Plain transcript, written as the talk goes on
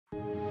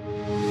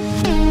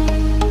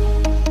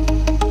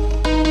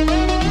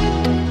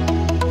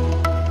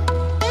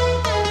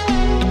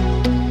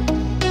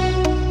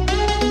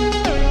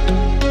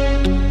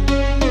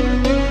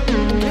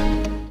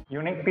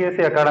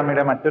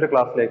അക്കാഡമിയുടെ മറ്റൊരു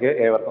ക്ലാസ്സിലേക്ക്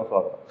ഏവർക്കും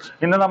സ്വാഗതം.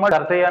 ഇന്ന് നമ്മൾ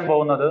ചർച്ച ചെയ്യാൻ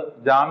പോകുന്നത്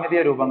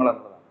ജാമിതീയ രൂപങ്ങൾ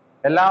എന്നതാണ്.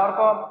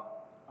 എല്ലാവർക്കും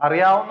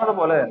അറിയാവുന്നത്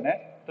പോലെ തന്നെ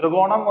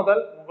ത്രികോണം മുതൽ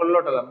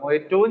മുകളിലോട്ടുള്ള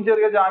ഏറ്റവും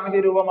ചെറിയ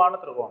ജാമിതീയ രൂപമാണ്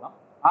ത്രികോണം.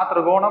 ആ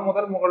ത്രികോണം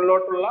മുതൽ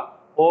മുകളിലോട്ടുള്ള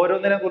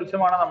ഓരോന്നിനെ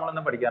കുറിച്ചുമാണ് നമ്മൾ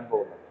ഇന്ന് പഠിക്കാൻ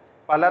പോകുന്നത്.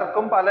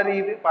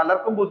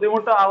 പലർക്കും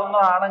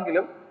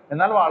ബുദ്ധിമുട്ടാവുന്നതാണെങ്കിലും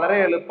എന്നാൽ വളരെ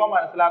എളുപ്പം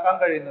മനസ്സിലാക്കാൻ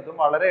കഴിയുന്നതും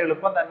വളരെ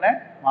എളുപ്പം തന്നെ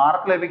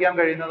മാർക്ക് ലഭിക്കാൻ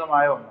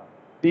കഴിയുന്നതുമായ ഒന്നാണ്.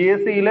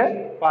 PSCയിലെ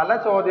പല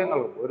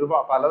ചോദ്യങ്ങളും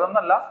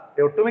പലതൊന്നല്ല,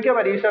 ഒട്ടുമിക്ക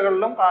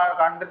പരീക്ഷകളിലും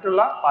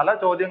കണ്ടിട്ടുള്ള പല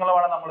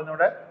ചോദ്യങ്ങളുമാണ് നമ്മൾ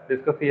ഇന്നിവിടെ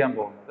ഡിസ്കസ് ചെയ്യാൻ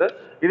പോകുന്നത്.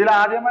 ഇതിൽ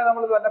ആദ്യമായി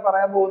നമ്മൾ തന്നെ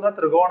പറയാൻ പോകുന്നത്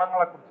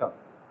ത്രികോണങ്ങളെ കുറിച്ചാണ്.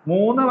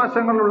 3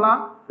 വശങ്ങളുള്ള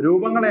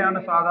രൂപങ്ങളെയാണ്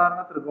സാധാരണ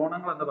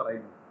ത്രികോണങ്ങൾ എന്ന്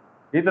പറയുന്നത്.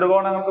 ഈ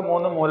ത്രികോണങ്ങൾക്ക്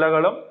 3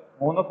 മൂലകളും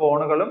 3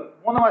 കോണുകളും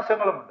 3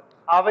 വശങ്ങളും ഉണ്ട്.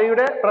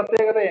 അവയുടെ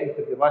പ്രത്യേകത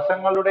അനുസരിച്ച്,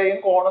 വശങ്ങളുടെയും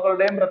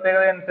കോണുകളുടെയും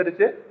പ്രത്യേകത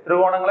അനുസരിച്ച്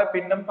ത്രികോണങ്ങളെ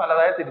പിന്നും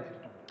പലതായി തിരിച്ചിട്ടുണ്ട്.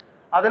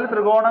 അതിൽ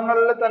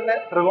ത്രികോണങ്ങളിൽ തന്നെ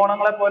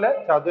ത്രികോണങ്ങളെ പോലെ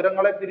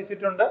ചതുരങ്ങളെ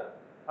തിരിച്ചിട്ടുണ്ട്.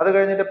 അത്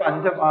കഴിഞ്ഞിട്ട്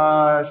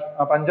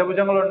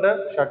പഞ്ചഭുജങ്ങളുണ്ട്,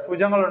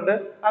 ഷഡ്ഭുജങ്ങളുണ്ട്,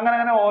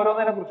 അങ്ങനെ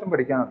ഓരോന്നിനെ കുറിച്ചും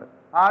പഠിക്കാനുണ്ട്.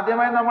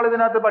 ആദ്യമായി നമ്മൾ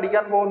ഇതിനകത്ത്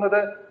പഠിക്കാൻ പോകുന്നത്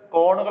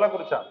കോണുകളെ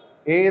കുറിച്ചാണ്.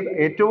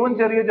 ഏറ്റവും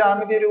ചെറിയ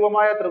ജാമിതീയ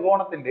രൂപമായ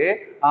ത്രികോണത്തിന്റെ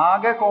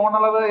ആകെ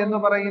കോണളവ് എന്ന്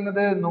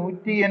പറയുന്നത്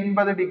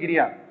 180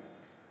 ഡിഗ്രിയാണ്.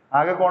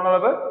 ആകെ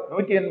കോണളവ്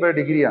 180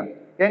 ഡിഗ്രിയാണ്.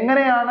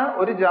 എങ്ങനെയാണ്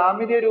ഒരു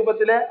ജാമിതീയ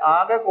രൂപത്തിലെ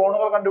ആകെ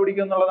കോണുകൾ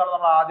കണ്ടുപിടിക്കുക എന്നുള്ളതാണ്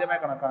നമ്മൾ ആദ്യമായി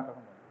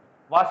കണക്കാക്കുന്നത്.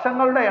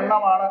 വശങ്ങളുടെ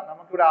എണ്ണമാണ്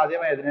നമുക്കിവിടെ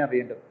ആദ്യമായി അതിനെ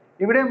അറിയേണ്ടത്.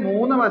 ഇവിടെ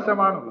 3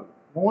 വശമാണുള്ളത്.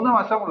 3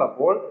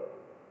 വശമുള്ളപ്പോൾ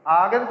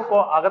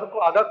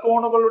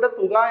അകക്കോണുകളുടെ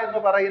തുക എന്ന്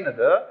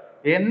പറയുന്നത്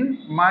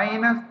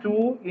n-2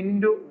 ×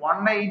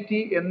 180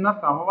 എന്ന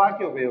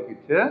സമവാക്യം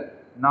ഉപയോഗിച്ച്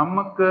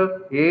നമുക്ക്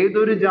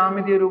ഏതൊരു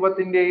ജാമിതീയ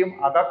രൂപത്തിന്റെയും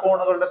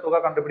അകക്കോണുകളുടെ തുക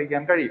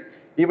കണ്ടുപിടിക്കാൻ കഴിയും.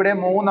 ഇവിടെ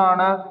 3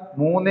 ആണ്.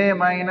 3 -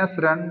 2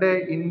 ×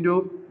 180,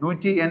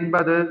 1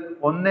 ×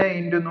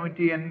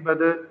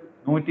 180,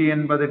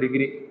 180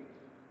 ഡിഗ്രി.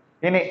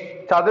 ഇനി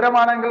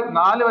ചതുരമാണെങ്കിൽ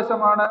 4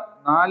 വശമാണ്.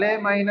 4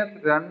 -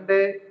 2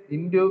 ×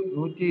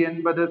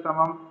 180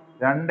 സമം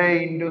 2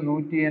 ×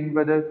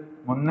 180,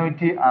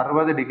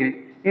 360 ഡിഗ്രി.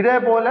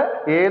 ഇതേപോലെ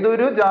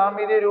ഏതൊരു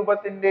ജാമിതീയ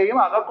രൂപത്തിന്റെയും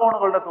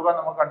അകക്കോണുകളുടെ തുക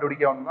നമുക്ക്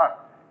കണ്ടുപിടിക്കാവുന്നതാണ്.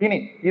 ഇനി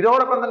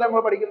ഇതോടൊപ്പം തന്നെ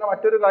നമ്മൾ പഠിക്കുന്ന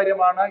മറ്റൊരു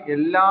കാര്യമാണ്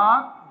എല്ലാ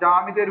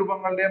ജാമിതീയ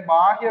രൂപങ്ങളുടെയും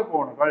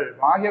ബാഹ്യകോണുകൾ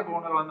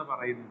എന്ന്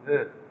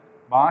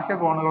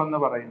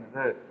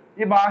പറയുന്നത്.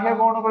 ഈ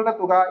ബാഹ്യകോണുകളുടെ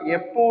തുക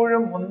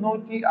എപ്പോഴും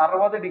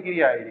 360 ഡിഗ്രി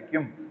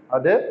ആയിരിക്കും.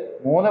 അത്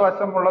 3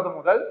 വശമുള്ളത്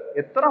മുതൽ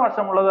എത്ര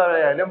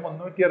വശമുള്ളതായാലും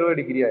 360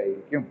 ഡിഗ്രി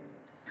ആയിരിക്കും.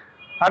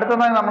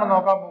 അടുത്തതായി നമ്മൾ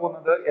നോക്കാൻ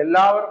പോകുന്നത്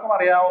എല്ലാവർക്കും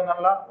അറിയാവുന്ന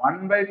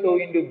 1/2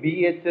 ×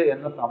 BH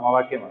എന്ന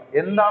സമവാക്യമാണ്.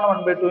 എന്താണ്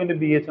 1/2 ×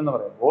 BH എന്ന്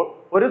പറയുമ്പോൾ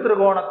ഒരു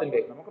ത്രികോണത്തിന്റെ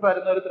നമുക്ക്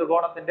തരുന്ന ഒരു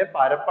ത്രികോണത്തിന്റെ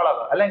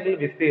പരപ്പളവ് അല്ലെങ്കിൽ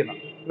വിസ്തീർണം,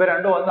 ഇവ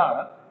രണ്ടും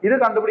ഒന്നാണ്. ഇത്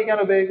കണ്ടുപിടിക്കാൻ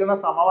ഉപയോഗിക്കുന്ന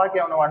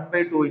സമവാക്യമാണ്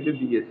 1/2 ×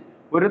 BH.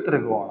 ഒരു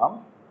ത്രികോണം,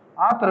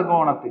 ആ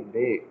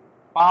ത്രികോണത്തിന്റെ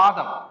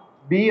പാദം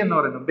B എന്ന്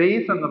പറയുന്നു,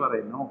 ബേസ് എന്ന്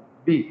പറയുന്നു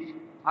B,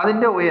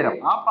 അതിന്റെ ഉയരം,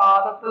 ആ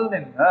പാദത്തിൽ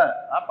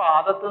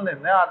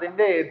നിന്ന്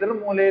അതിന്റെ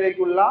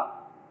എതിർമൂലയിലേക്കുള്ള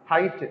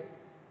ഹൈറ്റ്,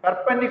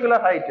 പെർപെൻഡിക്കുലർ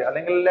ഹൈറ്റ്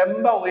അല്ലെങ്കിൽ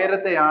ലംബ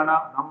ഉയരത്തെയാണ്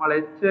നമ്മൾ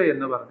H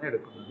എന്ന്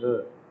പറഞ്ഞെടുക്കുന്നത്.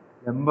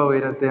 ലംബ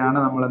ഉയരത്തെയാണ്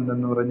നമ്മൾ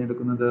എന്തെന്ന്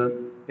പറഞ്ഞെടുക്കുന്നത്?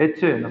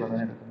 H എന്ന്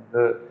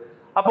പറഞ്ഞെടുക്കുന്നത്.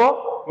 അപ്പോ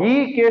ഈ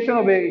ഇക്വേഷൻ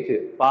ഉപയോഗിച്ച്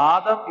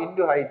പാദം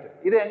ഇൻറ്റു ഹൈറ്റ്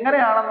ഇത്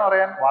എങ്ങനെയാണെന്ന്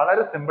പറയാൻ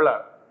വളരെ സിമ്പിൾ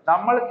ആണ്.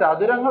 നമ്മൾ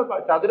ചതുരം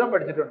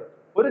പഠിച്ചിട്ടുണ്ട്.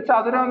 ഒരു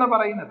ചതുരം എന്ന്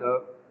പറയുന്നത്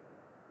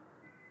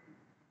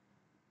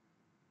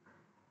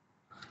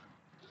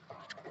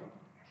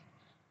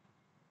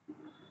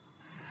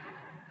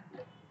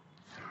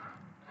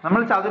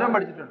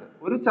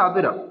ഒരു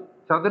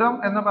ചതുരം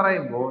എന്ന്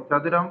പറയുമ്പോൾ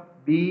ചതുരം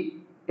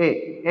A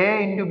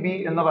 × B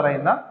എന്ന്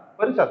പറയുന്ന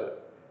ഒരു ചതുരം.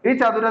 ഈ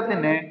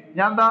ചതുരത്തിനെ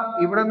ഞാൻ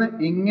ഇവിടെ നിന്ന്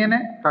ഇങ്ങനെ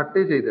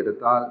കട്ട്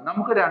ചെയ്തെടുത്താൽ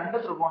നമുക്ക്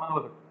 2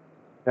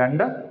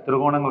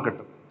 ത്രികോണങ്ങൾ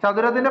കിട്ടും.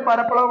 ചതുരത്തിന്റെ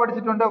പരപ്പളവ്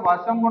പഠിച്ചിട്ടുണ്ട്.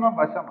 വശം ഗുണം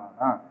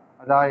വശമാണ്,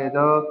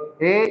 അതായത്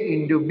A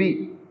 × B.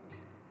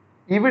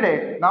 ഇവിടെ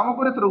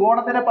നമുക്കൊരു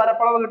ത്രികോണത്തിന്റെ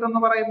പരപ്പളവ് കിട്ടും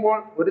എന്ന് പറയുമ്പോൾ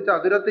ഒരു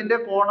ചതുരത്തിന്റെ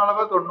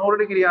കോണളവ് 90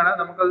 ഡിഗ്രിയാണ്.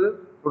 നമുക്കത്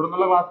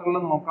തുടർന്നുള്ള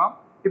ക്ലാസ്സുകളിൽ നോക്കാം.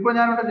 ഇപ്പൊ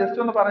ഞാനിവിടെ ജസ്റ്റ്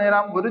ഒന്ന്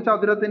പറഞ്ഞുതരാം. ഒരു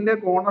ചതുരത്തിന്റെ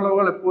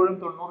കോണളവുകൾ എപ്പോഴും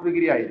 90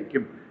 ഡിഗ്രി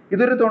ആയിരിക്കും.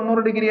 ഇതൊരു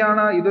 90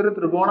 ഡിഗ്രിയാണ്. ഇതൊരു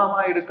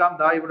ത്രികോണമായി എടുക്കാം.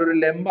 ഇവിടെ ഒരു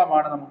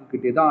ലംബമാണ് നമുക്ക്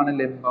കിട്ടിയത്. ഇതാണ്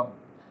ലംബം.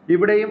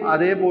 ഇവിടെയും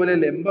അതേപോലെ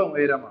ലംബം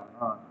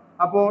ഉയരമാണ്.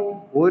 അപ്പോൾ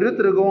ഒരു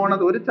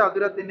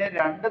ചതുരത്തിനെ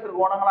 2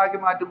 ത്രികോണങ്ങളാക്കി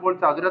മാറ്റുമ്പോൾ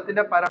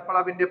ചതുരത്തിന്റെ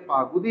പരപ്പളവിന്റെ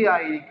പകുതി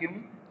ആയിരിക്കും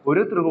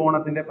ഒരു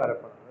ത്രികോണത്തിന്റെ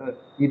പരപ്പളവ്.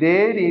 ഇതേ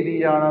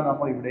രീതിയാണ്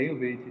നമ്മൾ ഇവിടെയും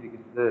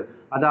ഉപയോഗിച്ചിരിക്കുന്നത്.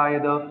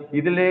 അതായത്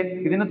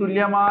ഇതിന്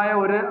തുല്യമായ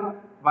ഒരു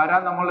വര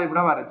നമ്മൾ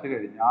ഇവിടെ വരച്ചു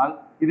കഴിഞ്ഞാൽ,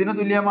 ഇതിന്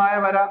തുല്യമായ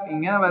വര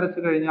ഇങ്ങനെ വരച്ചു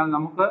കഴിഞ്ഞാൽ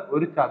നമുക്ക്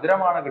ഒരു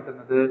ചതുരമാണ്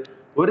കിട്ടുന്നത്.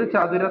 ഒരു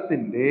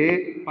ചതുരത്തിന്റെ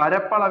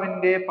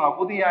പരപ്പളവിന്റെ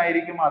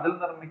പകുതിയായിരിക്കും അതിൽ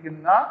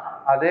നിർമ്മിക്കുന്ന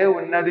അതേ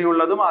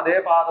ഉന്നതിയുള്ളതും അതേ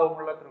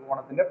പാദവുമുള്ള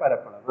ത്രികോണത്തിന്റെ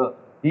പരപ്പളവ്.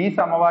 ഈ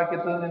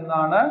സമവാക്യത്തിൽ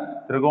നിന്നാണ്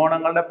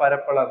ത്രികോണങ്ങളുടെ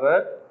പരപ്പളവ്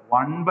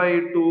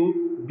 1/2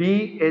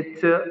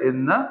 BH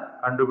എന്ന്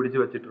കണ്ടുപിടിച്ച്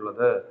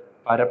വെച്ചിട്ടുള്ളത്.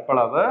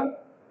 പരപ്പളവ്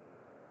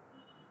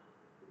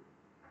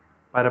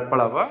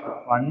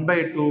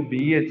 1/2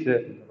 BH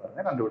എന്ന്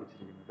പറഞ്ഞ്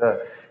കണ്ടുപിടിച്ചിരിക്കുന്നത്.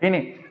 ഇനി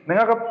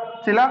നിങ്ങൾക്ക്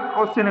ചില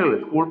ക്വസ്റ്റ്യനുകൾ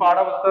സ്കൂൾ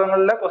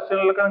പാഠപുസ്തകങ്ങളിലെ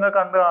ക്വസ്റ്റ്യനുകളൊക്കെ നിങ്ങൾ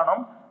കണ്ടു കാണും.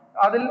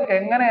 അതിൽ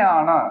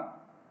എങ്ങനെയാണ്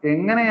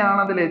എങ്ങനെയാണ്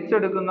അതിൽ h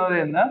എടുക്കുന്നത്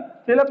എന്ന്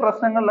ചില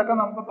പ്രശ്നങ്ങളിലൊക്കെ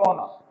നമുക്ക്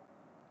തോന്നാം.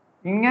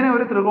 ഇങ്ങനെ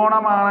ഒരു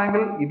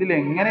ത്രികോണമാണെങ്കിൽ ഇതിൽ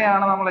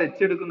എങ്ങനെയാണ് നമ്മൾ h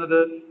എടുക്കുന്നത്?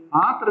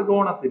 ആ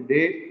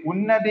ത്രികോണത്തിന്റെ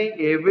ഉന്നതി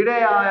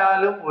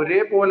എവിടെയായാലും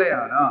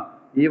ഒരേപോലെയാണ്.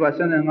 ഈ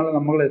വശം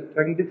നമ്മൾ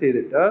എക്സ്റ്റെൻഡ്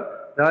ചെയ്തിട്ട്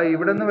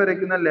ഇവിടെ നിന്ന്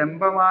വരയ്ക്കുന്ന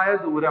ലംബമായ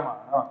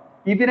ദൂരമാണ്.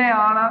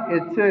 ഇതിനെയാണ്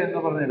h എന്ന്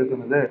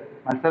പറഞ്ഞെടുക്കുന്നത്.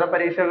 മത്സര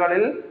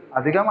പരീക്ഷകളിൽ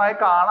അധികമായി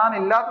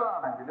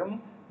കാണാനില്ലാത്തതാണെങ്കിലും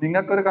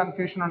നിങ്ങൾക്കൊരു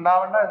കൺഫ്യൂഷൻ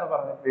ഉണ്ടാവണ്ട എന്ന്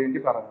വേണ്ടി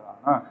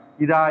പറഞ്ഞതാണ്.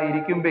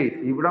 ഇതായിരിക്കും ബേസ്.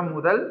 ഇവിടെ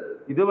മുതൽ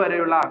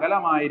ഇതുവരെയുള്ള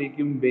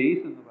അകലമായിരിക്കും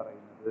ബേസ് എന്ന്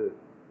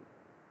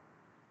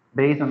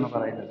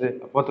പറയുന്നത്.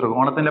 അപ്പോൾ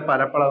ത്രികോണത്തിന്റെ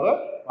പരപ്പളവ്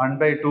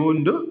 1/2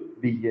 ×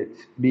 BH.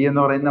 B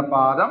എന്ന് പറയുന്ന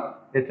പാദം,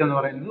 h എന്ന്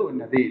പറയുന്നത്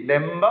ഉന്നതി,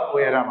 ലംബ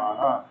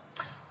ഉയരമാണ്.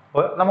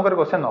 നമുക്കൊരു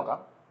ക്വസ്റ്റ്യൻ നോക്കാം.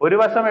 ഒരു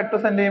വശം 8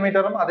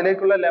 സെന്റിമീറ്ററും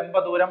അതിലേക്കുള്ള ലംബ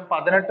ദൂരം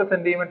 18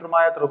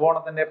 സെന്റിമീറ്ററുമായ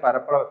ത്രികോണത്തിന്റെ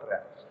പരപ്പളവ്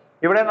എത്രയാണ്?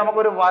 ഇവിടെ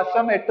നമുക്കൊരു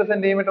വശം 8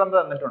 സെന്റിമീറ്റർ എന്ന്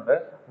തന്നിട്ടുണ്ട്.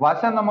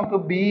 വശം നമുക്ക്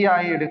B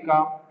ആയി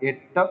എടുക്കാം,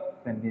 8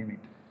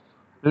 സെന്റിമീറ്റർ.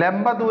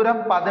 ലംബ ദൂരം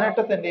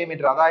 18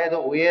 സെന്റിമീറ്റർ, അതായത്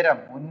ഉയരം,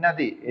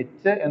 ഉന്നതി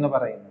h എന്ന്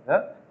പറയുന്നത്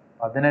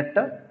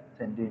 18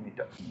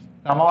 സെന്റിമീറ്റർ.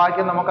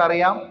 സമവാക്യം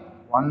നമുക്കറിയാം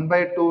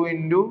 1/2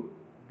 ×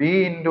 B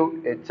 ×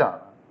 h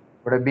ആണ്.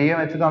 ഇവിടെ B യും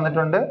h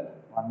തന്നിട്ടുണ്ട്.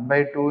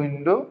 1/2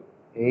 ×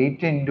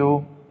 8 ×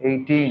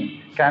 18.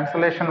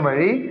 ക്യാൻസലേഷൻ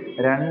വഴി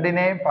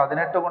 2നെ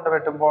 18 കൊണ്ട്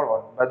വെട്ടുമ്പോൾ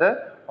 9.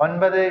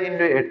 9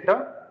 × 8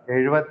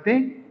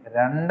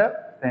 72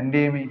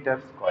 സെന്റിമീറ്റർ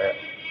സ്ക്വയർ.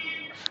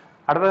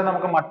 അടുത്തത്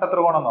നമുക്ക്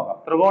മട്ടത്രികോണം നോക്കാം.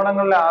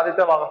 ത്രികോണങ്ങളിലെ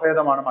ആദ്യത്തെ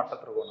വകഭേദമാണ്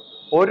മട്ടത്രികോണം.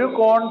 ഒരു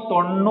കോൺ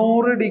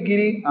 90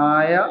 ഡിഗ്രി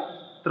ആയ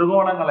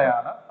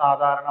ത്രികോണങ്ങളെയാണ്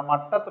സാധാരണ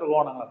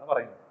മട്ടത്രികോണങ്ങൾ എന്ന്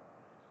പറയുന്നത്.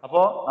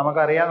 അപ്പോ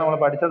നമുക്കറിയാം, നമ്മൾ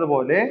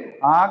പഠിച്ചതുപോലെ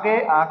ആകെ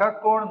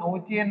അകക്കോൺ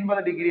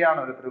 180 ഡിഗ്രിയാണ്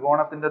ഒരു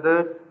ത്രികോണത്തിൻ്റെത്.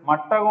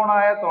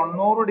 മട്ടകോണായ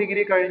 90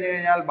 ഡിഗ്രി കഴിഞ്ഞു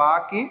കഴിഞ്ഞാൽ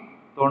ബാക്കി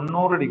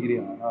 90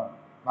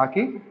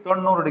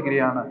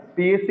 ഡിഗ്രിയാണ്.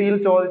 PSCയിൽ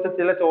ചോദിച്ച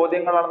ചില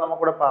ചോദ്യങ്ങളാണ്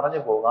നമുക്കിവിടെ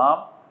പറഞ്ഞു പോകാം.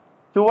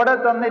 ചുവടെ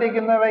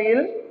തന്നിരിക്കുന്നവയിൽ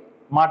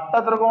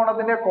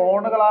മട്ടത്രികോണത്തിന്റെ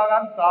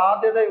കോണുകളാകാൻ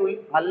സാധ്യത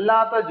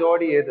അല്ലാത്ത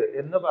ജോഡി ഏത്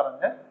എന്ന്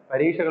പറഞ്ഞ്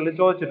പരീക്ഷകളിൽ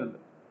ചോദിച്ചിട്ടുണ്ട്.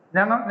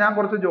 ഞാൻ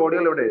കുറച്ച്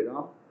ജോഡികൾ ഇവിടെ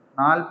എഴുതാം.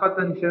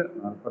 45,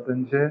 60,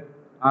 30,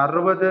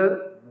 70,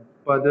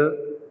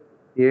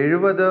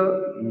 20,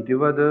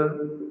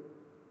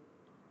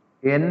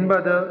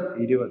 80,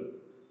 20.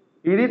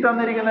 ഇതിൽ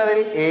തന്നിരിക്കുന്നതിൽ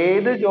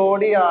ഏത്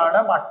ജോഡിയാണ്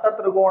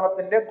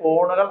മട്ടത്രികോണത്തിന്റെ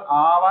കോണുകൾ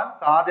ആവാൻ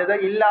സാധ്യത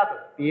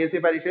ഇല്ലാത്തത്? PSC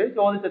പരീക്ഷയിൽ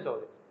ചോദിച്ച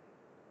ചോദ്യം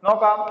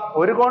നോക്കാം.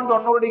 ഒരു കോൺ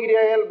 90 ഡിഗ്രി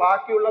ആയാൽ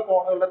ബാക്കിയുള്ള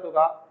കോണുകളുടെ തുക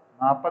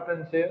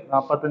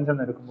 45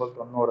 എന്ന് എടുക്കുമ്പോൾ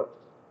 90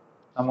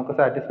 നമുക്ക്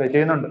സാറ്റിസ്ഫൈ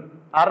ചെയ്യുന്നുണ്ട്.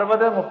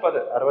 60, 30,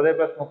 60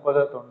 +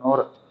 30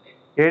 90.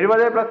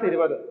 70 +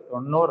 20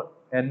 90.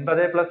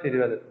 80 +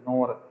 20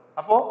 100.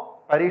 അപ്പോ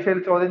പരീക്ഷയിൽ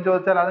ചോദ്യം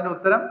ചോദിച്ചാൽ അതിന്റെ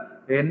ഉത്തരം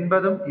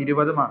 80ഉം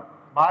 20ഉമാണ്.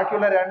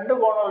 ബാക്കിയുള്ള രണ്ട്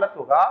കോണുകളുടെ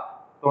തുക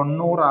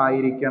 90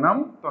 ആയിരിക്കണം.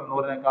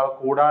 90നേക്കാൾ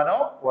കൂടാനോ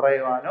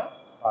കുറയുവാനോ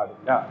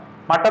പാടില്ല.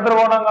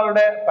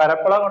 മട്ടത്രികോണങ്ങളുടെ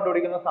പരപ്പളവ്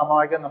കണ്ടുപിടിക്കുന്ന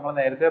സമവാക്യം നമ്മൾ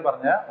നേരത്തെ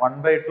പറഞ്ഞ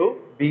 1/2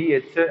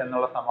 BH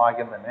എന്നുള്ള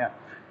സമവാക്യം തന്നെയാണ്.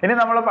 ഇനി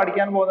നമ്മൾ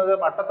പഠിക്കാൻ പോകുന്നത്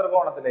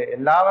മട്ടത്രികോണത്തിലെ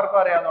എല്ലാവർക്കും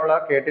അറിയാവുന്ന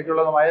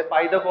കേട്ടിട്ടുള്ളതുമായ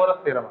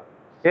പൈതഗോറസ് തിയറമാണ്.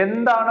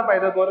 എന്താണ്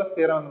പൈതഗോറസ്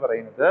തിയറം എന്ന്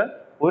പറയുന്നത്?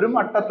 ഒരു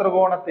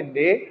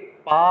മട്ടത്രികോണത്തിന്റെ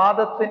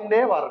പാദത്തിന്റെ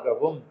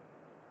വർഗവും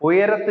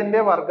ഉയരത്തിന്റെ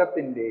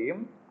വർഗത്തിന്റെയും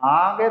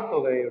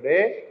ആകെത്തുകയുടെ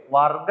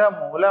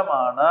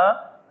വർഗമൂലമാണ്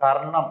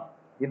കർണം.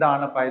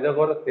 ഇതാണ്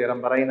പൈതഗോറസ് തിയറം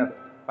പറയുന്നത്.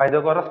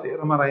 പൈതഗോറസ്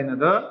തിയറം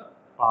പറയുന്നത്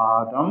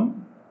പാദം,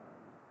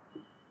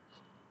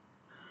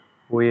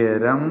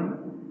 ഉയരം,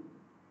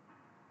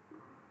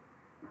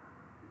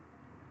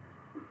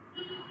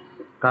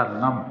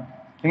 കർണം.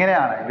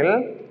 ഇങ്ങനെയാണെങ്കിൽ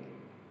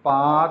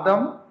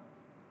പാദം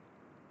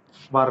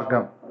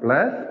വർഗം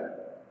പ്ലസ്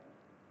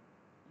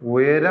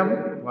ഉയരം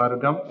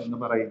വർഗം എന്ന്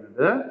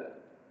പറയുന്നത്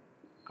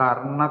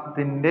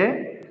കർണത്തിന്റെ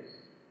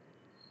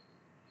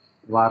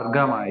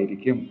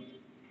വർഗമായിരിക്കും.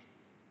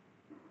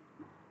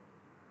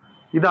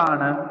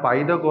 ഇതാണ്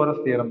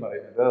പൈതഗോറസ് തിയറം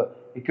പറയുന്നത്.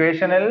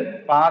 ഇക്വേഷനിൽ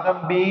പാദം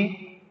B,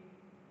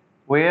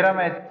 ഉയരം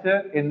H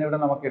എന്നിവിടെ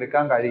നമുക്ക്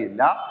എടുക്കാൻ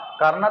കഴിയില്ല.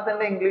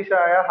 കർണത്തിന്റെ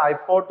ഇംഗ്ലീഷായ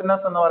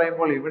ഹൈപ്പോട്ടനസ് എന്ന്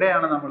പറയുമ്പോൾ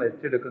ഇവിടെയാണ് നമ്മൾ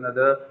H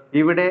എടുക്കുന്നത്.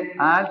 ഇവിടെ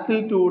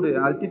ആൾട്ടിറ്റ്യൂഡ്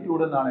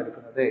എന്നാണ്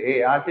എടുക്കുന്നത്.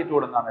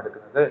 ആൾട്ടിറ്റ്യൂഡ് എന്നാണ്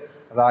എടുക്കുന്നത്.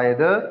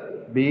 അതായത്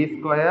B²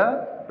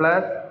 +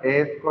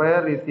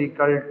 A² =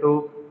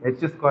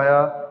 H².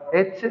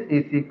 H =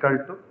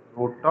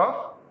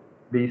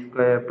 √B²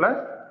 +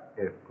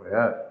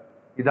 A².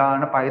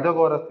 ഇതാണ്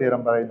പൈതഗോറസ്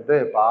തിയറം പറയുന്നത്.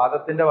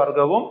 പാദത്തിന്റെ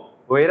വർഗവും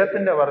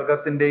ഉയരത്തിന്റെ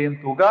വർഗത്തിന്റെയും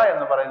തുക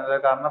എന്ന് പറയുന്നത്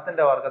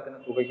കർണത്തിന്റെ വർഗത്തിന്റെ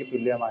തുകയ്ക്ക്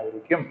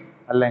തുല്യമായിരിക്കും.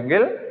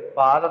 അല്ലെങ്കിൽ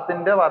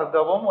പാദത്തിന്റെ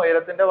വർഗവും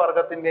ഉയരത്തിന്റെ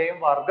വർഗത്തിന്റെയും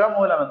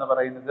വർഗമൂലം എന്ന്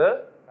പറയുന്നത്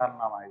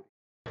കർണമായിരിക്കും.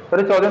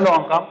 ഒരു ചോദ്യം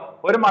നോക്കാം.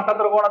 ഒരു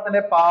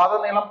മട്ടത്രികോണത്തിന്റെ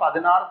പാദനീളം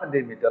 16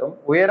 സെന്റിമീറ്ററും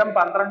ഉയരം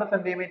 12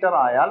 സെന്റിമീറ്റർ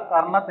ആയാൽ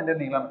കർണത്തിന്റെ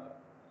നീളം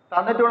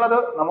തന്നിട്ടുള്ളത്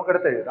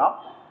നമുക്കെടുത്ത് എഴുതാം.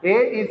 A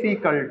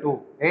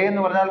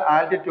എന്ന് പറഞ്ഞാൽ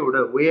ആൾട്ടിറ്റ്യൂഡ്,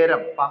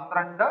 ഉയരം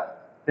 12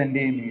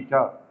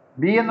 സെന്റിമീറ്റർ.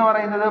 B എന്ന്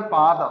പറയുന്നത്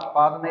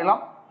പാദനീളം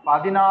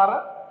 16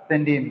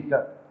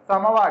 സെന്റിമീറ്റർ.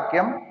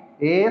 സമവാക്യം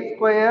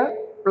A²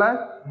 +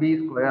 B²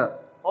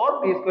 or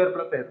B²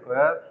 +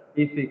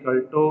 A²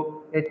 =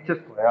 H².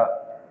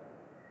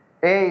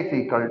 A is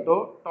equal to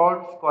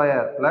 12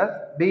 square plus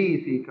B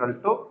is equal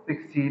to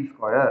 16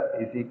 square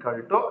is equal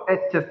to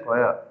H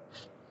square.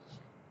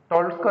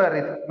 12 square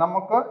is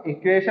നമുക്ക്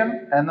ഇക്വേഷൻ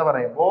എന്ന്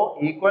പറയുമ്പോൾ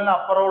ഈക്വലിന്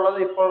അപ്പുറം ഉള്ളത്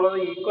ഇപ്പോൾ ഉള്ളത്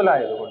ഈക്വൽ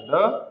ആയതുകൊണ്ട്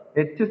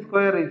H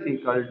square is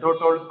equal to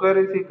 12 square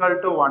is equal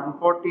to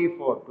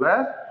 144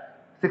 plus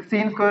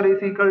 16 square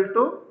is equal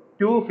to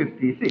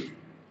 256.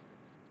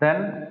 Then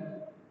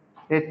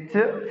H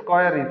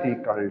square is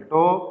equal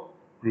to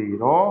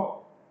 0,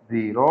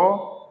 0,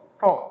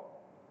 4.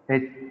 H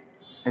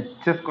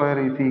square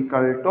is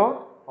equal to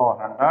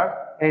 400.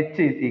 H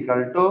is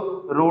equal to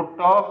root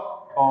of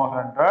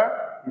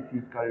 400 is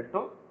equal to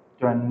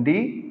 20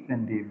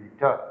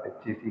 centimeter.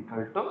 H is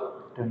equal to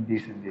 20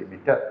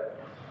 centimeter.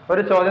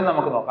 ഒരു ചോദ്യം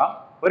നമുക്ക് നോക്കാം.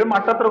 ഒരു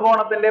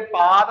മട്ടത്രികോണത്തിന്റെ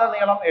പാദ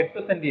നീളം 8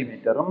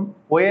 സെന്റിമീറ്ററും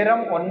ഉയരം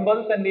 9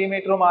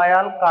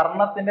 സെന്റിമീറ്ററുമായാൽ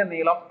കർണത്തിന്റെ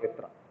നീളം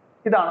എത്ര?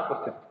 ഇതാണ്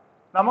ക്വസ്റ്റ്യൻ.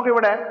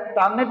 നമുക്കിവിടെ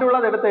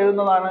തന്നിട്ടുള്ളത് എടുത്ത്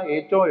എഴുതുന്നതാണ്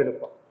ഏറ്റവും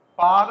എളുപ്പം.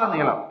 പാദ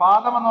നീളം,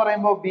 പാദം എന്ന്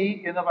പറയുമ്പോൾ ബി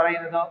എന്ന്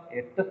പറയുന്നത്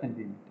 8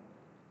 സെന്റിമീറ്റർ,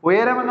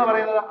 ഉയരം എന്ന്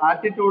പറയുന്നത്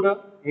ആൾട്ടിറ്റ്യൂഡ്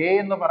എ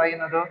എന്ന്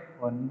പറയുന്നത്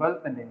 9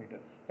 സെന്റിമീറ്റർ.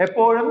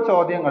 എപ്പോഴും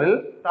ചോദ്യങ്ങളിൽ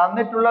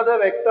തന്നിട്ടുള്ളത്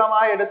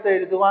വ്യക്തമായി എടുത്ത്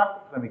എഴുതുവാൻ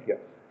ശ്രമിക്കുക.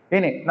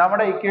 ഇനി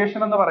നമ്മുടെ ഇക്വേഷൻ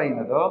എന്ന്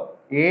പറയുന്നത്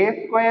A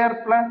square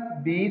plus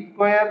B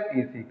square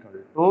is equal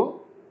to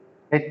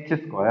H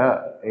square.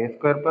 A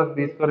square plus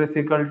B square is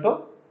equal to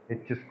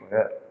H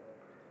square.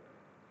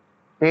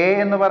 A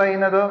എന്ന്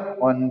പറയുന്നത്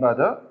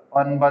 9,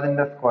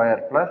 9ന്റെ സ്ക്വയർ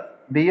പ്ലസ്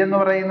ബി എന്ന്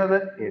പറയുന്നത്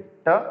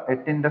 8,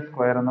 8ന്റെ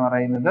സ്ക്വയർ എന്ന്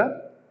പറയുന്നത്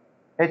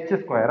എച്ച്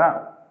സ്ക്വയർ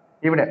ആണ്.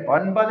 ഇവിടെ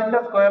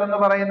 9ന്റെ സ്ക്വയർ എന്ന്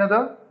പറയുന്നത്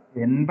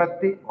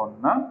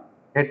 81,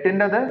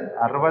 8ന്റേത്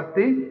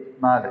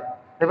 64.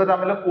 ഇവ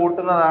തമ്മിൽ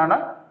കൂട്ടുന്നതാണ്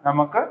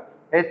നമുക്ക്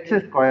എച്ച്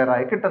സ്ക്വയർ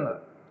ആയി കിട്ടുന്നത്.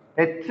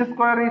 H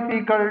square is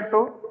equal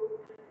to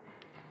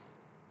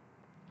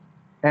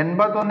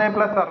 81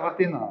 plus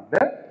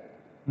 64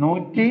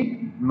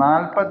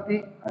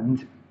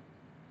 145.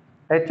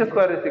 H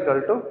square is equal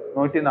to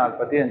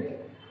 145.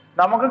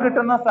 നമുക്ക്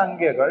കിട്ടുന്ന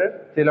സംഖ്യകൾ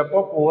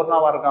ചിലപ്പോൾ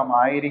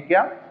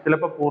പൂർണ്ണവർഗമായിരിക്കാം,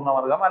 ചിലപ്പോൾ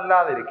പൂർണ്ണവർഗം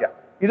അല്ലാതിരിക്കാം.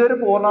 ഇതൊരു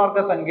പൂർണ്ണവർഗ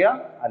സംഖ്യ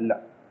അല്ല.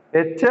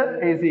 H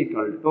is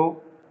equal to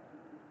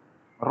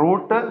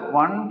root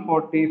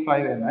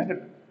 145 എന്ന്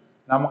കിട്ടും.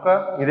 നമുക്ക്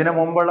ഇതിനു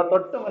മുമ്പുള്ള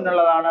തൊട്ട്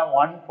മുന്നുള്ളതാണ്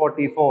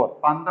 144.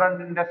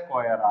 12ന്റെ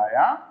സ്ക്വയർ ആയ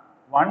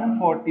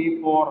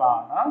 144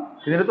 ആണ്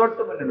ഇതിന്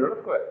തൊട്ട് മുന്നിലുള്ള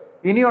സ്ക്വയർ.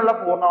 ഇനിയുള്ള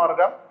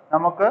പൂർണ്ണവർഗം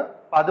നമുക്ക്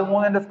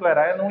 13ന്റെ സ്ക്വയർ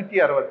ആയ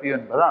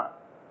 169 ആണ്.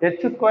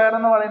 എച്ച് സ്ക്വയർ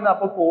എന്ന് പറയുന്നത്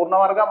അപ്പോൾ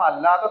പൂർണ്ണവർഗം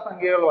അല്ലാത്ത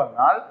സംഖ്യകൾ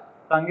വന്നാൽ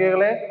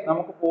സംഖ്യകളെ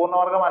നമുക്ക്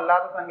പൂർണ്ണവർഗം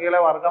അല്ലാത്ത സംഖ്യകളെ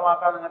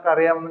വർഗമാക്കാൻ നിങ്ങൾക്ക്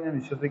അറിയാമെന്ന് ഞാൻ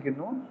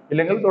വിശ്വസിക്കുന്നു.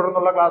 ഇല്ലെങ്കിൽ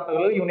തുടർന്നുള്ള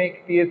ക്ലാസ്സുകളിൽ യൂണിക്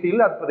PSCയിൽ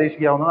അത്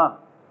പ്രതീക്ഷിക്കാവുന്നതാണ്.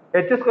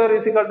 H square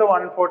is equal to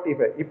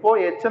 145. ഇപ്പോൾ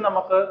എച്ച്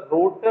നമുക്ക്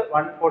റൂട്ട്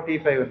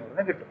 145 എന്ന്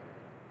പറഞ്ഞ് കിട്ടും.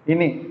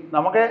 ഇനി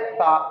നമുക്ക്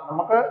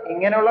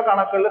ഇങ്ങനെയുള്ള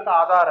കണക്കുകളിൽ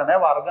സാധാരണ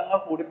വർഗങ്ങൾ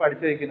കൂടി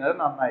പഠിച്ചു വയ്ക്കുന്നത്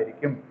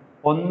നന്നായിരിക്കും.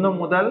 1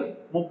 മുതൽ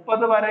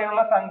 30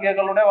 വരെയുള്ള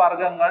സംഖ്യകളുടെ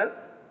വർഗങ്ങൾ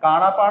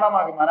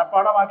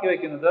മനഃപ്പാടമാക്കി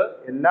വെക്കുന്നത്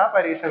എല്ലാ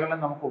പരീക്ഷകളിലും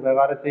നമുക്ക്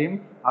ഉപകാരം ചെയ്യും.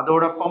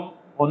 അതോടൊപ്പം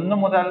 1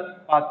 മുതൽ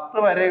 10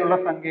 വരെയുള്ള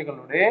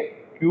സംഖ്യകളുടെ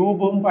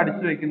ക്യൂബും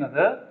പഠിച്ചു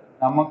വെക്കുന്നത്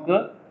നമുക്ക്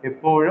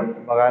എപ്പോഴും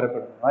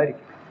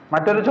ഉപകാരപ്പെടുന്നതായിരിക്കും.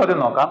 മറ്റൊരു ചോദ്യം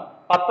നോക്കാം.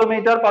 10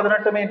 മീറ്റർ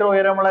 18 മീറ്റർ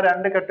ഉയരമുള്ള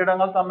 2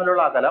 കെട്ടിടങ്ങൾ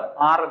തമ്മിലുള്ള അകലം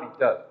 6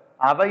 മീറ്റർ.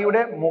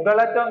 അവയുടെ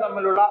മുകളറ്റം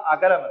തമ്മിലുള്ള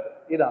അകലം എന്ത്?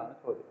 ഇതാണ്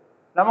ചോദ്യം.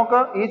 നമുക്ക്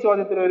ഈ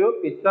ചോദ്യത്തിൽ ഒരു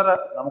പിക്ചർ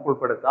നമുക്ക്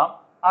ഉൾപ്പെടുത്താം.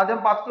 ആദ്യം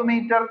 10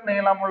 മീറ്റർ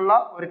നീളമുള്ള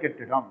ഒരു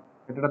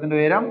കെട്ടിടത്തിന്റെ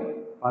ഉയരം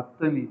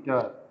 10 മീറ്റർ.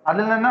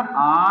 അതിൽ നിന്ന്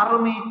 6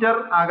 മീറ്റർ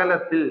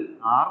അകലത്തിൽ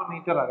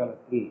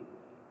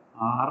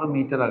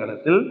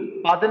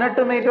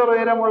 18 മീറ്റർ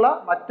ഉയരമുള്ള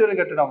മറ്റൊരു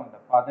കെട്ടിടമുണ്ട്.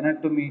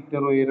 18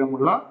 മീറ്റർ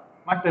ഉയരമുള്ള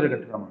മറ്റൊരു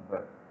കെട്ടിടമുണ്ട്.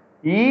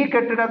 ഈ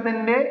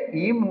കെട്ടിടത്തിന്റെ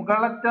ഈ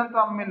മുകളറ്റം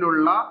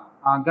തമ്മിലുള്ള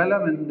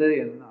അകലം എന്ത്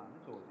എന്നാണ്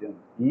ചോദ്യം.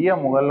 ഈ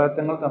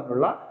മുകളറ്റങ്ങൾ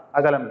തമ്മിലുള്ള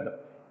അകലം എന്ത്?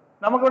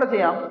 നമുക്കിവിടെ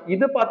ചെയ്യാം.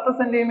 ഇത് 10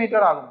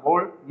 സെന്റിമീറ്റർ ആകുമ്പോൾ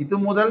ഇത്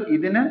മുതൽ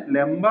ഇതിന്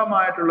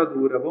ലംബമായിട്ടുള്ള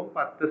ദൂരവും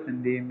 10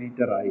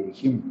 സെന്റിമീറ്റർ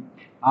ആയിരിക്കും.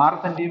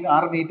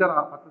 6 മീറ്റർ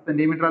 10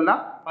 സെന്റിമീറ്റർ അല്ല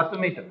 10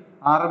 മീറ്റർ.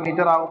 6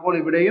 മീറ്റർ ആകുമ്പോൾ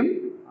ഇവിടെയും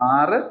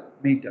 6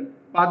 മീറ്റർ.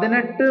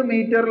 18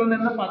 മീറ്ററിൽ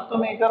നിന്ന് 10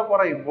 മീറ്റർ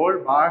കുറയുമ്പോൾ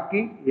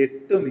ബാക്കി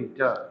 8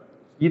 മീറ്റർ.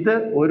 ഇത്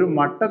ഒരു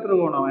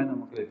മട്ടത്രികോണമായി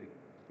നമുക്ക് ലഭിക്കും.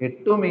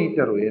 8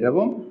 മീറ്റർ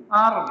ഉയരവും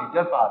 6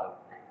 മീറ്റർ പാദവും.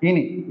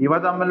 ഇനി ഇവ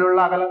തമ്മിലുള്ള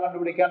അകലം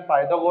കണ്ടുപിടിക്കാൻ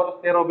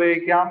പൈതഗോറസ് തിയറം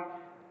ഉപയോഗിക്കാം.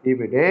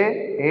 ഇവിടെ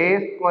A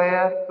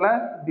square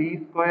plus B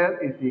square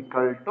is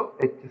equal to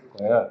H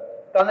square.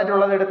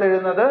 തന്നിട്ടുള്ളത് എടുത്ത്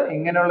എഴുതുന്നത്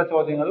ഇങ്ങനെയുള്ള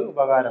ചോദ്യങ്ങളിൽ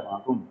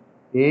ഉപകാരമാകും.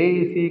 A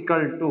is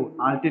equal to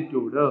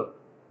altitude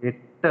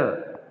 8,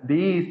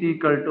 B is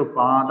equal to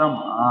പാദം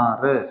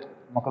 6.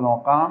 നമുക്ക്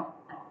നോക്കാം.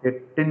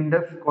 8ന്റെ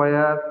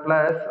square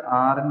plus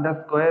 6ന്റെ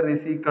square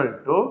is equal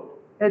to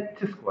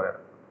H square.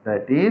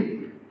 That is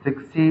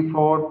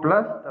 64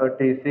 plus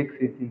 36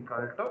 is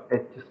equal to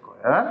H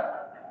square.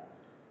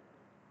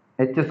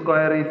 H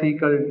square is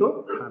equal to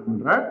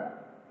 100.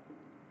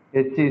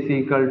 H is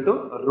equal to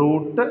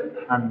root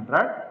 100.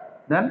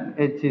 Then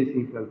H is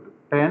equal to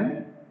 10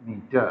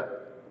 meter.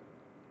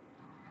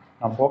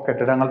 അപ്പോൾ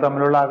കെട്ടിടങ്ങൾ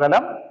തമ്മിലുള്ള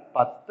അകലം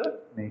 10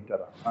 metre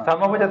ആണ്.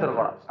 സമഭുജ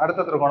ത്രികോണം. അടുത്ത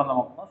ത്രികോണം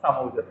നമുക്ക്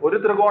സമഭുജം. ഒരു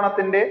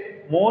ത്രികോണത്തിന്റെ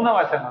 3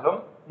 വശങ്ങളും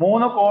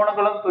മൂന്ന്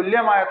കോണുകളും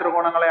തുല്യമായ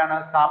ത്രികോണങ്ങളെയാണ്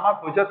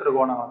സമഭുജ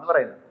ത്രികോണങ്ങൾ എന്ന്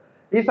പറയുന്നത്.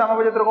 ഈ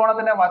സമഭുജ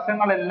ത്രികോണത്തിന്റെ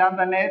വശങ്ങളെല്ലാം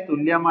തന്നെ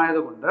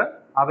തുല്യമായതുകൊണ്ട്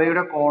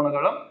അവയുടെ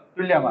കോണുകളും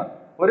തുല്യമാണ്.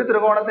 ഒരു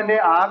ത്രികോണത്തിന്റെ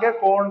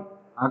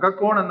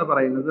അകക്കോൺ എന്ന്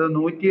പറയുന്നത്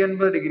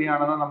 180 ഡിഗ്രി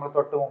ആണെന്ന് നമ്മൾ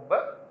തൊട്ട് മുമ്പ്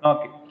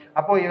നോക്കി.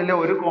 അപ്പോൾ ഇതിലെ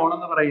ഒരു കോൺ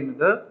എന്ന്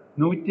പറയുന്നത്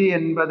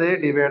 180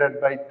 ഡിവൈഡഡ്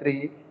ബൈ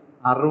 3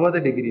 60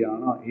 ഡിഗ്രി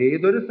ആണ്.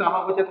 ഏതൊരു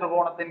സമഭുജ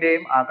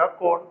ത്രികോണത്തിന്റെയും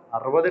അകക്കോൺ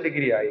 60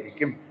 ഡിഗ്രി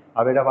ആയിരിക്കും.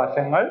 അവയുടെ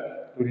വശങ്ങൾ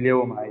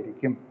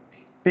തുല്യവുമായിരിക്കും.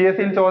 PSC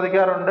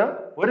ചോദിക്കാറുണ്ട്,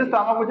 ഒരു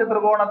സമഭുജ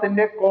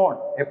ത്രികോണത്തിന്റെ കോൺ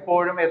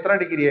എപ്പോഴും എത്ര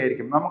ഡിഗ്രി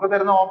ആയിരിക്കും? നമുക്ക്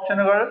തരുന്ന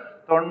ഓപ്ഷനുകൾ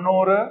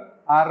 90,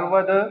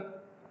 60,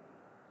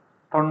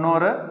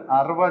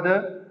 45,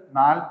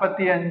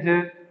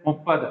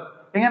 30.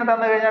 ഇങ്ങനെ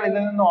തന്നു കഴിഞ്ഞാൽ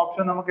ഇതിൽ നിന്ന്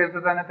ഓപ്ഷൻ നമുക്ക് എന്ത്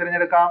തന്നെ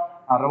തിരഞ്ഞെടുക്കാം?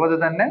 60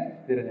 തന്നെ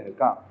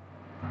തിരഞ്ഞെടുക്കാം.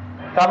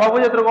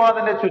 സമഭുജ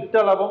ത്രികോണത്തിന്റെ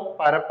ചുറ്റളവും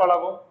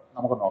പരപ്പളവും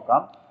നമുക്ക്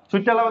നോക്കാം.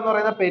 ചുറ്റളവ് എന്ന്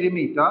പറയുന്ന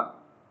പെരിമീറ്റർ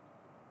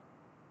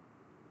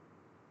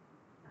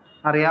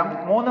അറിയാം.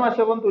 മൂന്ന്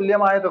വശവും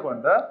തുല്യമായത്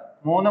കൊണ്ട്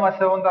മൂന്ന്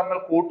വശവും തമ്മിൽ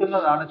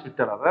കൂട്ടുന്നതാണ്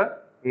ചുറ്റളവ്.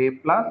 a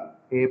plus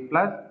a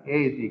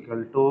is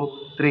equal to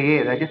 3a.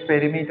 That is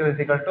perimeter is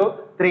equal to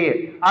 3a.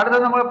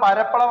 അടുത്തത് നമ്മൾ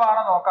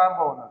പരപ്പളവാണ് നോക്കാൻ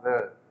പോകുന്നത്.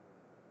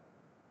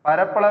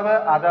 പരപ്പളവ്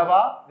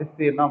അഥവാ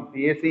വിസ്തീർണം.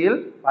 PSC-യിൽ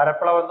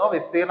പരപ്പളവെന്നോ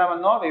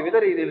വിസ്തീർണമെന്നോ വിവിധ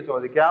രീതിയിൽ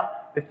ചോദിക്കാം.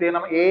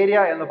 വിസ്തീർണം ഏരിയ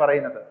എന്ന്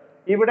പറയുന്നത്.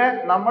 ഇവിടെ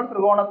നമ്മൾ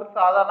ത്രികോണത്തിൽ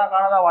സാധാരണ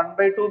കാണുന്ന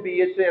 1/2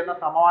 BH എന്ന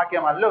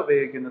സമവാക്യമല്ല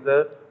ഉപയോഗിക്കുന്നത്.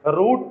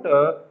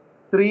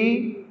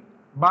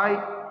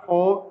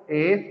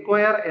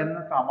 √3/4a² എന്ന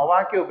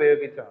സമവാക്യം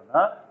ഉപയോഗിച്ചാണ്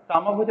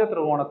സമഭുജ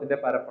ത്രികോണത്തിന്റെ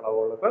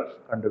പരപ്പളവുകൾ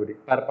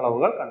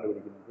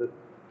കണ്ടുപിടിക്കുന്നത്.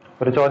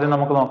 ഒരു ചോദ്യം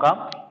നമുക്ക് നോക്കാം.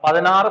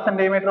 16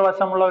 സെന്റിമീറ്റർ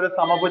വശമുള്ള ഒരു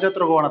സമഭുജ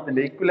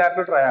ത്രികോണത്തിന്റെ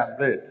ഇക്വിലാറ്ററൽ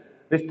ട്രയാങ്കിൾ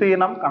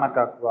വിസ്തീർണം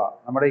കണക്കാക്കുക.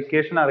 നമ്മുടെ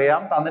ഇക്വേഷൻ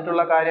അറിയാം.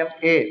 തന്നിട്ടുള്ള കാര്യം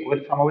a, ഒരു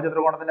സമഭുജ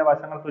ത്രികോണത്തിന്റെ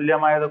വശങ്ങൾ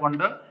തുല്യമായത്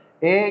കൊണ്ട്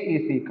a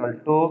is equal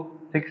to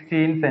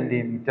 16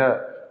 centimetre.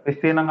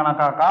 വിസ്തീർണം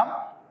കണക്കാക്കാം.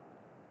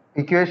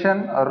 Equation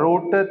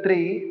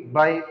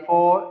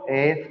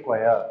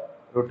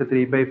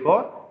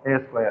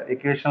 √3/4a².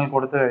 ഇക്വേഷനിൽ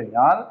കൊടുത്തു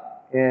കഴിഞ്ഞാൽ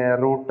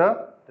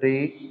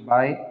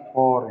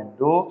 √3/4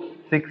 into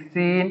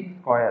 16².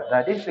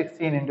 That is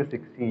 16 into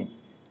 16.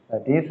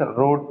 That is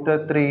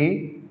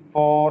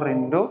 √3/4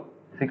 into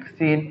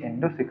 16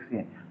 into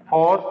 16.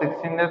 4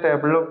 16ന്റെ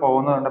ടേബിളിൽ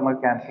പോകുന്നതുകൊണ്ട് നമുക്ക്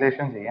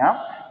ക്യാൻസലേഷൻ ചെയ്യാം.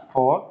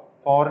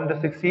 4 into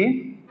 16,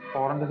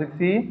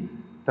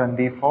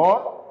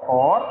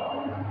 24,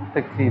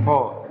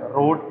 64.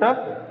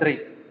 √3.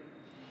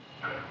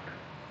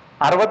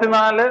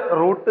 64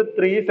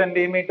 √3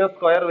 സെന്റിമീറ്റർ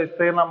സ്ക്വയർ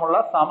വിസ്തീർണമുള്ള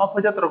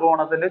സമഭുജ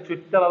ത്രികോണത്തിന്റെ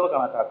ചുറ്റളവ്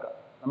കണക്കാക്കുക.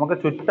 നമുക്ക്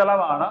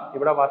ചുറ്റളവാണ്,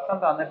 ഇവിടെ വശം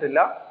തന്നിട്ടില്ല.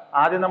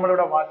 ആദ്യം നമ്മൾ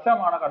ഇവിടെ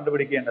വശമാണ്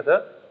കണ്ടുപിടിക്കേണ്ടത്.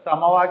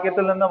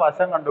 സമവാക്യത്തിൽ നിന്ന്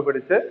വശം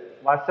കണ്ടുപിടിച്ച്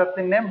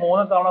വശത്തിനെ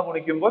 3 തവണ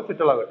ഗുണിക്കുമ്പോൾ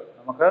ചുറ്റളവ് കിട്ടും.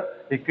 നമുക്ക്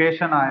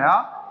ഇക്വേഷൻ ആയ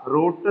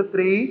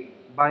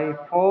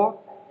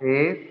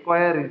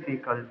 √3/4a² is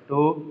equal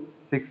to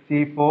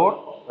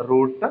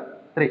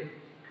 64√3.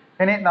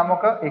 ഇനി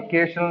നമുക്ക്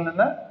ഇക്വേഷനിൽ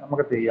നിന്ന്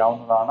നമുക്ക്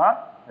ചെയ്യാവുന്നതാണ്.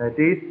 That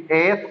is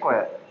a².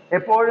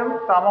 എപ്പോഴും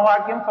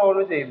സമവാക്യം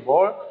സോൾവ്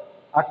ചെയ്യുമ്പോൾ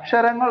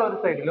അക്ഷരങ്ങൾ ഒരു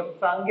സൈഡിലും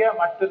സംഖ്യ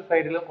മറ്റൊരു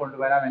സൈഡിലും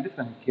കൊണ്ടുവരാൻ വേണ്ടി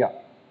ശ്രമിക്കുക.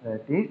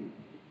 That is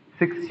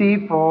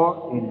 64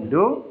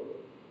 into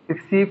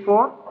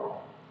 64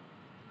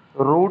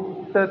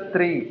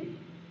 √3.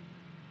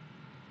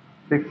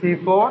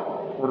 64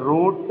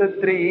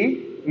 √3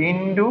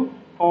 into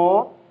 4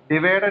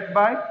 divided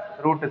by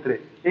 √3.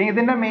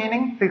 ഇതിന്റെ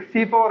മീനിങ്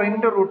 64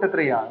 into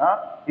 √3 ആണ്.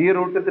 ഈ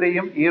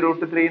 √3യും ഈ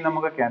 √3യും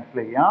നമുക്ക് ക്യാൻസൽ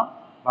ചെയ്യാം.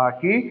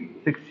 ബാക്കി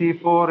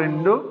 64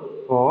 into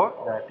 4,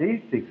 that is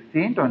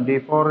 16.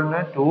 24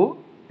 into 2,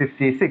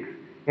 56.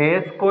 a²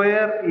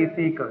 is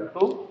equal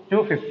to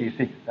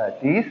 256. That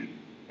is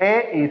a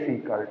is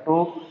equal to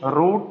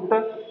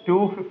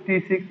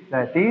 √256.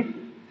 That is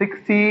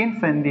 16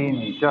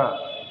 centimeter.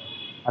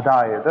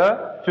 അതായത്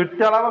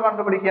ചുറ്റളവ്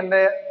കണ്ടുപിടിക്കേണ്ട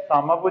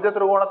സമഭുജ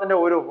ത്രികോണത്തിന്റെ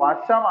ഒരു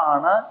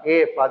വശമാണ് a,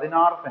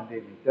 16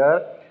 സെന്റിമീറ്റർ.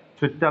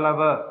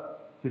 ചുറ്റളവ്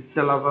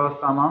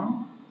സമം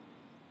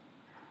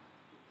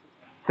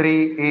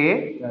 3a,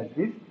 that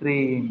is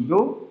 3 into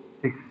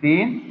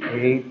 16,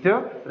 8,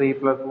 3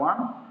 plus 1,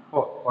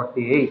 4,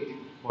 48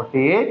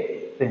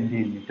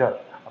 centimetre.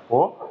 അപ്പോ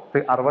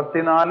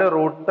 64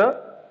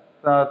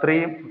 √3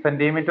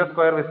 സെന്റിമീറ്റർ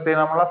സ്ക്വയർ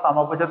വിസ്തീർണമുള്ള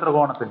സമഭുജ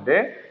ത്രികോണത്തിന്റെ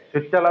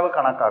ചുറ്റളവ്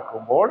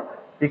കണക്കാക്കുമ്പോൾ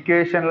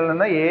ഇക്വേഷനിൽ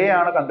നിന്ന് a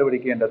ആണ്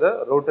കണ്ടുപിടിക്കേണ്ടത്.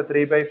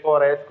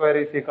 √3/4a²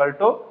 is equal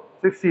to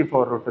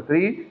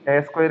 64√3.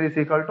 a² is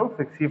equal to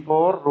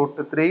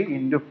 64√3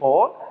 into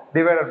 4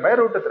 divided by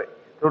 √3.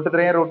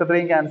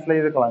 √3യും cancel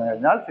ചെയ്ത് കളഞ്ഞു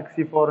കഴിഞ്ഞാൽ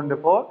 64 into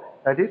 4,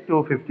 that is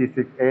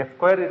 256.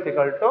 a² is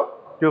equal to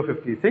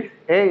 256.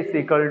 a is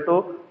equal to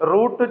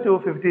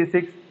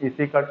 √256 is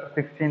equal to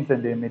 16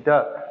 centimeter.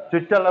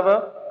 ചുറ്റളവ്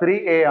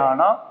 3a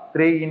ആണ്.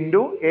 3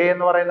 into a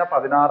എന്ന് പറയുന്ന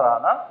 16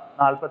 ആണ്.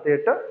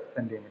 48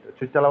 സെന്റിമീറ്റർ.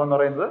 ചുറ്റളവ് എന്ന്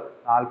പറയുന്നത്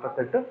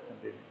 48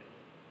 സെന്റിമീറ്റർ.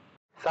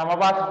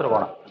 സമപാർശ്വ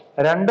ത്രികോണം.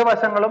 രണ്ട്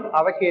വശങ്ങളും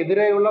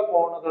അവയ്ക്കെതിരെയുള്ള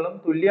കോണുകളും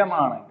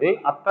തുല്യമാണെങ്കിൽ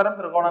അത്തരം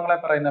ത്രികോണങ്ങളെ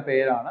പറയുന്ന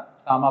പേരാണ്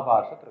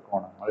സമപാർശ്വ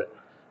ത്രികോണങ്ങൾ.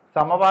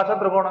 സമപാർശ്വ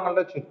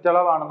ത്രികോണങ്ങളുടെ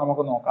ചുറ്റളവാണ്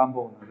നമുക്ക് നോക്കാൻ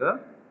പോകുന്നത്.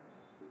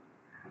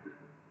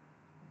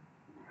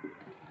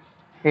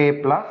 a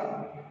plus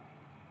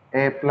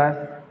a plus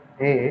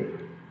a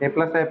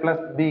plus a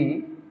plus b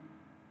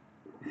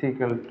is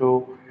equal to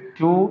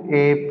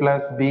 2a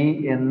plus b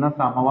എന്ന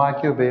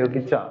സമവാക്യം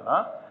ഉപയോഗിച്ചാണ്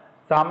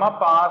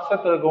സമപാർശ്വ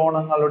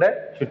ത്രികോണങ്ങളുടെ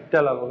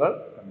ചുറ്റളവുകൾ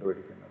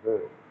കണ്ടുപിടിക്കുന്നത്.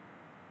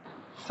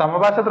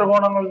 സമപാർശ്വ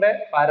ത്രികോണങ്ങളുടെ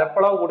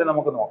പരപ്പളവ് കൂടി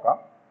നമുക്ക് നോക്കാം.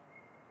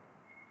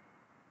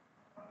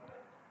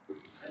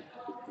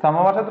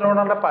 സമപാർശ്വ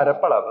ത്രികോണങ്ങളുടെ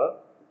പരപ്പളവ്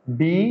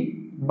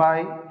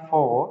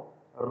b/4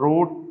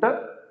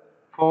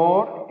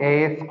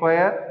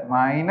 √4a²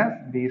 മൈനസ്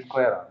b²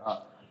 ആണ്.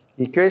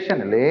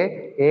 ഇക്വേഷനിലെ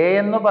a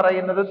എന്ന്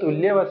പറയുന്നത്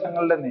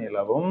തുല്യവശങ്ങളുടെ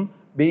നീളവും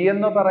b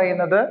എന്ന്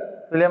പറയുന്നത്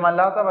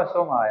തുല്യമല്ലാത്ത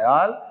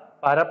വശവുമായാൽ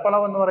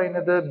പരപ്പളവ് എന്ന്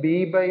പറയുന്നത്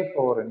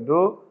b/4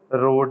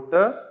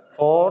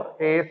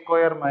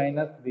 √4a²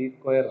 മൈനസ് b²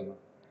 ആണ്.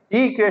 ഈ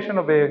ഇക്വേഷൻ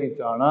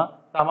ഉപയോഗിച്ചാണ്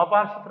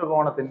സമപാർശ്വ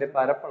ത്രികോണത്തിന്റെ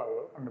പരപ്പളവ്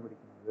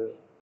കണ്ടുപിടിക്കുന്നത്.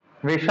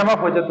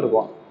 വിഷമഭുജ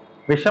ത്രികോണം.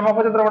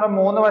 വിഷമഭുജ ത്രികോണം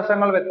 3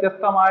 വശങ്ങൾ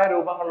വ്യത്യസ്തമായ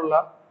രൂപങ്ങളുള്ള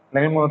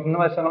അല്ലെങ്കിൽ 3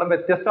 വശങ്ങളും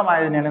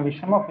വ്യത്യസ്തമായതിനെയാണ്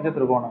വിഷമഭുജ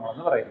ത്രികോണങ്ങൾ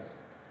എന്ന് പറയുന്നത്.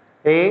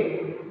 എ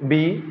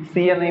ബി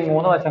സി എന്നീ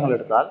 3 വശങ്ങൾ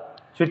എടുത്താൽ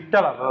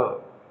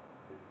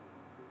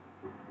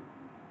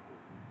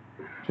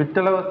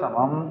ചുറ്റളവ്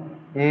സമം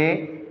A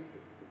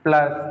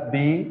plus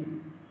B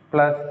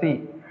plus C.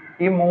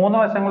 ഈ 3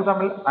 വശങ്ങൾ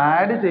തമ്മിൽ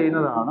ആഡ്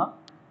ചെയ്യുന്നതാണ്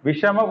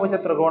വിഷമഭുജ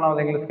ത്രികോണം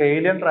അല്ലെങ്കിൽ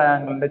സ്കെയിലിയൻ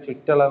ട്രയാങ്കിളിന്റെ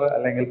ചുറ്റളവ്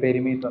അല്ലെങ്കിൽ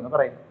പെരിമീറ്റർ എന്ന്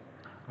പറയുന്നത്.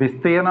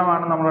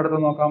 വിസ്തീർണമാണ് നമ്മളടുത്ത്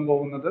നോക്കാൻ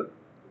പോകുന്നത്.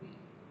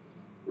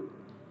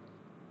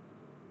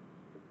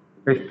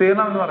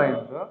 വിസ്തീർണം എന്ന്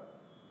പറയുന്നത്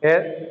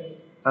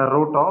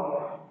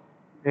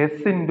 √s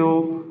 ×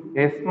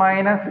 s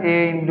minus a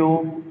 ×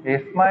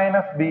 s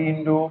minus b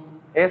 ×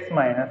 s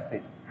minus c.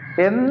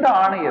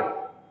 എന്താണ് s?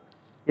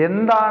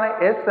 എന്താണ്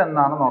s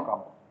എന്നാണ് നോക്കാൻ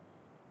പോകുന്നത്.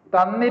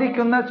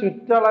 തന്നിരിക്കുന്ന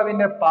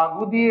ചുറ്റളവിന്റെ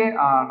പകുതിയെ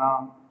ആണ്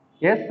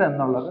s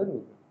എന്നുള്ളത്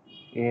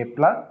a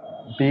plus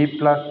b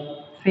plus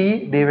c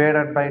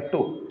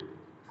 /2.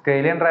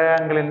 സ്കെയിലിയൻ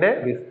ട്രയാങ്കിളിന്റെ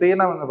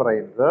വിസ്തീർണം എന്ന്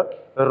പറയുന്നത്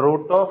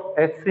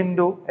 √s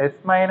 × s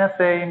minus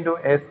a ×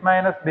 s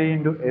minus b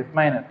 × s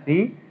minus c.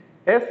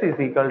 s is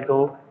equal to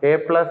a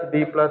plus b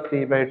plus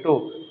c/2.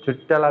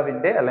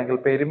 ചുറ്റളവിന്റെ അല്ലെങ്കിൽ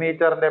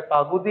പെരിമീറ്ററിന്റെ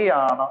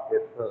പകുതിയാണ്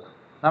s.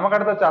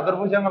 നമുക്കടുത്ത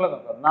ചതുർഭുജങ്ങൾ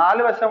നോക്കാം.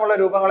 4 വശമുള്ള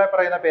രൂപങ്ങളെ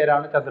പറയുന്ന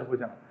പേരാണ്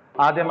ചതുർഭുജങ്ങൾ.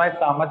 ആദ്യമായി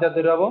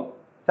സമചതുരവും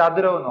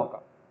ചതുരവും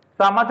നോക്കാം.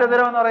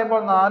 സമചതുരം എന്ന്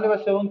പറയുമ്പോൾ 4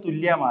 വശവും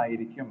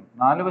തുല്യമായിരിക്കും.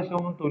 4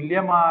 വശവും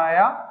തുല്യമായ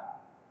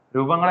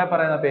രൂപങ്ങളെ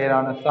പറയുന്ന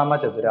പേരാണ്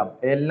സമചതുരം.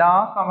 എല്ലാ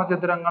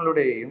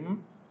സമചതുരങ്ങളുടെയും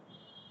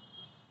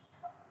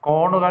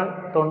കോണുകൾ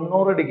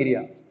 90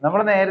 ഡിഗ്രിയാണ്. നമ്മൾ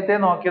നേരത്തെ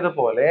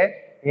നോക്കിയതുപോലെ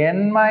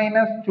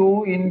n-2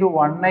 ×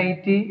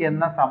 180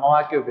 എന്ന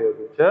സമവാക്യം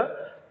ഉപയോഗിച്ച്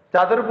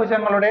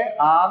ചതുർഭുജങ്ങളുടെ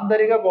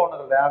ആന്തരിക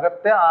കോണുകളുടെ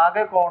അകത്തെ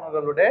ആകെ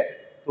കോണുകളുടെ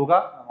തുക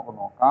നമുക്ക്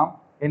നോക്കാം.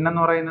 n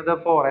എന്ന് പറയുന്നത്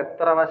 4.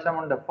 എത്ര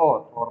വശമുണ്ട്?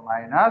 4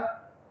 minus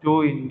 2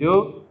 ×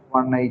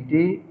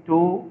 180.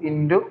 2 ×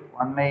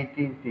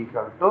 180 is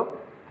equal to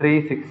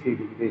 360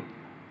 degree.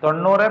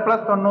 90 +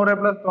 90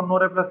 +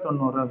 90 +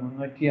 90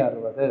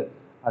 360.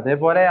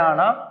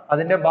 അതേപോലെയാണ്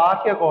അതിന്റെ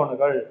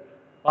ബാഹ്യകോണുകൾ.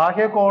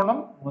 ബാഹ്യകോണും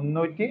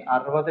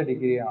 360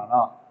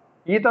 ഡിഗ്രിയാണ്.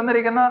 ഈ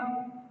തന്നിരിക്കുന്ന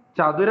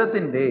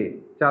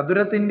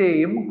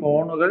ചതുരത്തിന്റെയും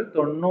കോണുകൾ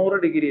 90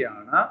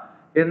 ഡിഗ്രിയാണ്.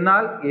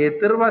 എന്നാൽ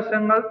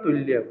എതിർവശങ്ങൾ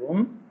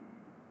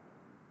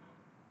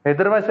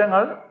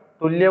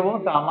തുല്യവും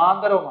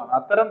സമാന്തരവുമാണ്.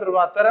 അത്തരം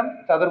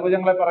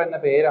ചതുർഭുജങ്ങളെ പറയുന്ന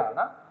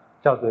പേരാണ്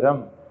ചതുരം.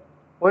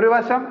 ഒരു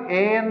വശം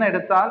a എന്ന്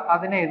എടുത്താൽ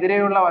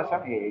അതിനെതിരെയുള്ള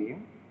വശം a-യും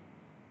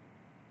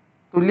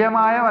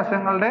തുല്യമായ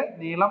വശങ്ങളുടെ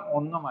നീളം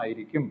 1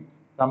 ആയിരിക്കും.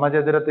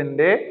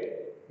 സമചതുരത്തിന്റെ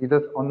ഇത്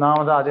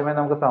ആദ്യമേ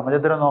നമുക്ക്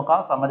സമചതുരം നോക്കാം.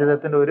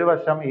 സമചതുരത്തിന്റെ ഒരു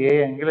വശം a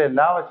എങ്കിൽ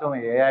എല്ലാ വശവും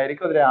a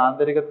ആയിരിക്കും. അതിലെ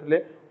ആന്തരികത്തിലെ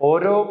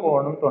ഓരോ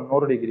കോണും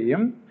 90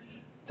 ഡിഗ്രിയും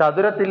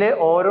ചതുരത്തിലെ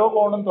ഓരോ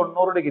കോണും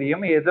 90 ഡിഗ്രിയും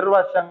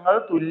എതിർവശങ്ങൾ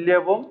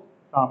തുല്യവും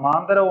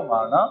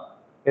സമാന്തരവുമാണ്.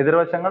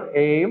 എതിർവശങ്ങൾ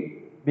a-യും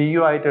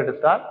b-യും ആയിട്ട്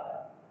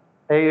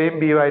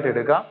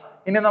എടുക്കാം.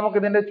 ഇനി നമുക്ക്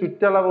ഇതിന്റെ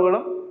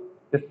ചുറ്റളവുകളും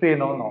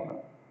വിസ്തീർണവും നോക്കാം.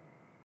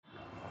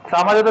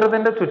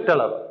 സമചതുരത്തിന്റെ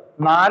ചുറ്റളവ്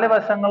 4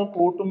 വശങ്ങൾ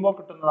കൂട്ടുമ്പോൾ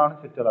കിട്ടുന്നതാണ്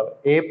ചുറ്റളവ്.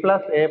 a +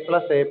 a +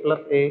 a +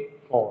 a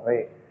 4a.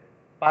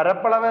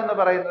 പരപ്പളവ് എന്ന്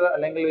പറയുന്നത്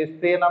അല്ലെങ്കിൽ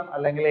വിസ്തീർണം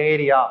അല്ലെങ്കിൽ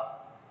ഏരിയ.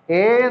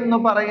 a എന്ന്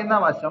പറയുന്ന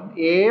വശം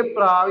a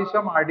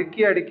പ്രാവശ്യം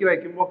അടുക്കി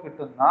വയ്ക്കുമ്പോൾ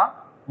കിട്ടുന്ന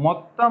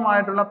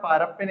മൊത്തമായിട്ടുള്ള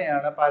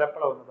പരപ്പിനെയാണ്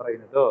പരപ്പളവ് എന്ന്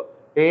പറയുന്നത്.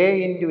 a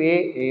 ×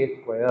 a²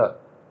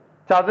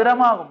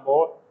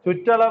 ചതുരമാകുമ്പോൾ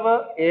ചുറ്റളവ്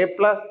a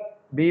 +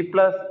 b +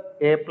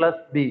 a +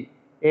 b.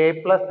 a +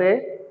 a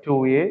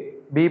 2a,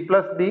 b +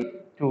 b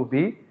 2b.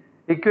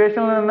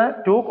 ഇക്വേഷനിൽ നിന്ന്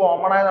 2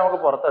 കോമൺ ആയി നമുക്ക്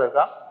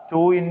പുറത്തെടുക്കാം.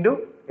 2 ×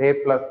 a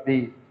 + b.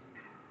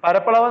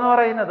 പരപ്പളവ് എന്ന്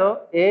പറയുന്നത്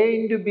a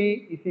 × b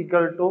 =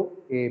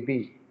 ab.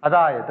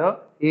 അതായത്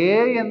a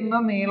എന്ന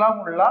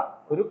നീളമുള്ള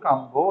ഒരു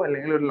കമ്പോ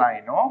അല്ലെങ്കിൽ ഒരു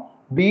ലൈനോ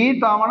b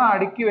തവണ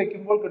അടുക്കി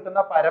വെക്കുമ്പോൾ കിട്ടുന്ന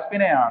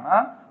പരപ്പിനെയാണ്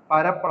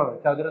പരപ്പളവ്,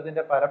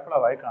 ചതുരത്തിന്റെ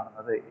പരപ്പളവായി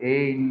കാണുന്നത്. a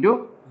 ×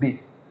 b.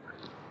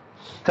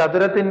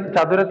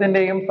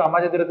 ചതുരത്തിന്റെയും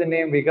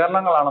സമചതുരത്തിന്റെയും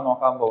വികരണങ്ങളാണ്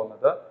നോക്കാൻ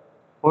പോകുന്നത്.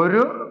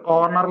 ഒരു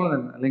കോർണറിൽ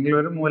നിന്ന് അല്ലെങ്കിൽ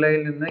ഒരു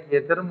മൂലയിൽ നിന്ന്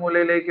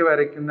എതിർമൂലയിലേക്ക്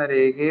വരയ്ക്കുന്ന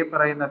രേഖയെ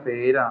പറയുന്ന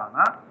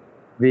പേരാണ്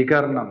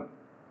വികർണം,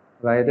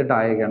 അതായത്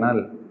ഡയഗണൽ.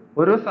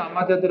 ഒരു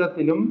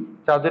സമചതുരത്തിലും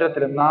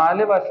ചതുരത്തിലും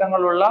 4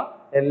 വശങ്ങളുള്ള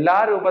എല്ലാ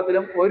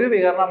രൂപത്തിലും ഒരു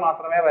വികരണം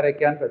മാത്രമേ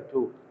വരയ്ക്കാൻ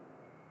പറ്റൂ.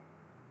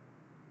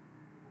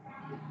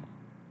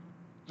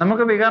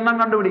 നമുക്ക് വികരണം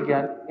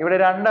കണ്ടുപിടിക്കാൻ ഇവിടെ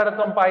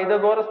രണ്ടിടത്തും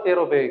പൈതഗോറസ്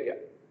തിയറം ഉപയോഗിക്കാം.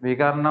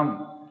 വികരണം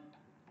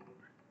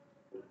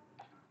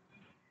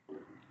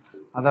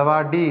അഥവാ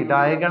ഡി,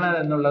 ഡയഗണൽ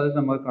എന്നുള്ളത്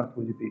നമുക്ക്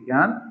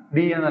സൂചിപ്പിക്കാൻ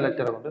ഡി എന്ന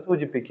ലെറ്റർ കൊണ്ട്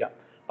സൂചിപ്പിക്കാം.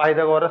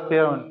 പൈതഗോറസ്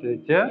തിയറം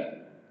അനുസരിച്ച്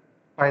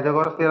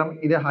പൈതഗോറസ് തിയറം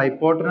ഇത്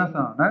ഹൈപ്പോട്ടനസ്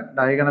ആണ്.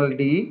 Diagonal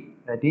D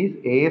that is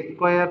a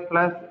square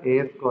plus a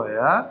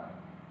square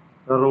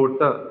root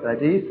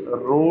that is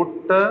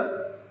root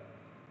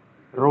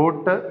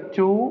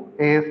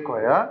 2a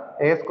square.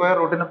 a square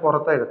റൂട്ടിന്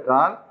പുറത്ത്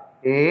എടുത്താൽ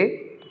a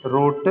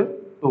root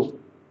 2.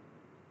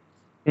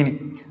 ഇനി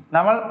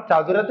നമ്മൾ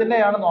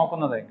ചതുരത്തിന്റെയാണ്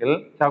നോക്കുന്നതെങ്കിൽ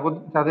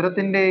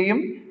ചതുരത്തിന്റെയും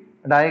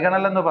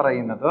ഡയഗണൽ എന്ന്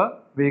പറയുന്നത്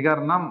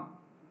വികർണം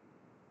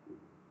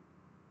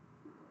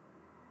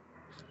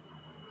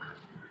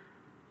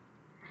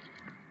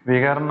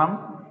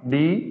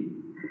ഡി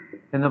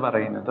എന്ന്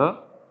പറയുന്നത്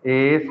a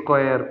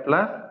square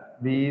plus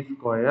B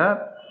square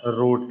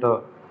root.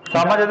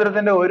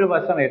 സമചതുരത്തിന്റെ ഒരു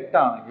വശം 8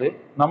 ആണെങ്കിൽ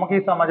നമുക്ക്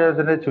ഈ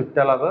സമചതുരത്തിന്റെ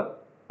ചുറ്റളവ്,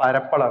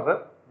 പരപ്പളവ്,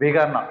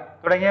 വികരണം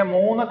തുടങ്ങിയ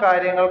 3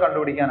 കാര്യങ്ങൾ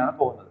കണ്ടുപിടിക്കാനാണ്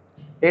പോകുന്നത്.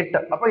 8.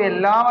 അപ്പൊ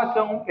എല്ലാ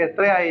വശവും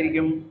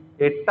എത്രയായിരിക്കും?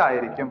 8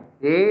 ആയിരിക്കും.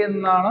 a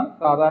എന്നാണ്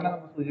സാധാരണ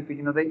നമ്മൾ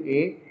സൂചിപ്പിക്കുന്നത്. a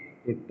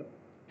 8.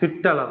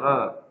 ചുറ്റളവ്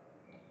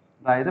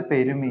അതായത്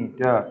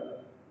പെരിമീറ്റർ.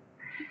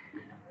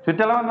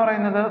 ചുറ്റളവ് എന്ന്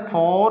പറയുന്നത്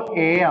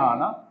 4a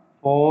ആണ്.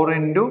 4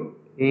 into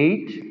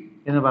 8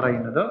 എന്ന്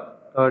പറയുന്നത്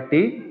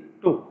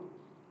 32.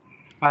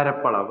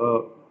 പരപ്പളവ്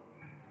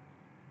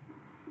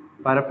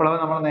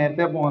നമ്മൾ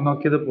നേരത്തെ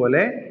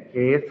നോക്കിയതുപോലെ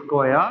a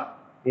square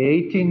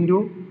 8 into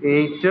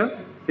 8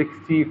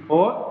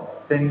 64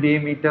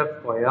 centimetre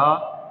square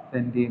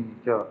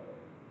centimetre.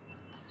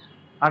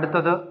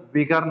 അടുത്തത്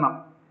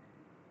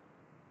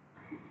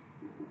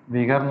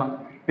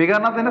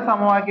വികരണത്തിന്റെ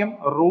സമവാക്യം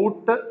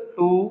റൂട്ട്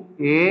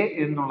 2a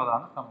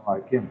എന്നുള്ളതാണ്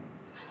സമവാക്യം.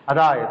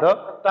 അതായത്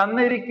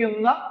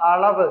തന്നിരിക്കുന്ന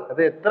അളവ്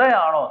അത്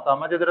എത്രയാണോ,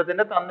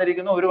 സമചതുരത്തിന്റെ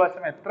തന്നിരിക്കുന്ന ഒരു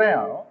വശം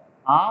എത്രയാണോ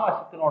ആ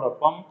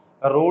വശത്തിനോടൊപ്പം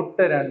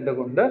റൂട്ട് 2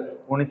 കൊണ്ട്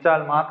ഗുണിച്ചാൽ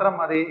മാത്രം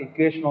മതി.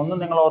 ഇക്വേഷൻ ഒന്നും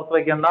നിങ്ങൾ ഓർത്ത്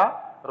വെക്കേണ്ട.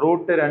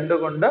 റൂട്ട് 2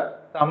 കൊണ്ട്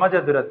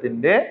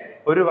സമചതുരത്തിന്റെ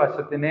ഒരു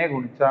വശത്തിനെ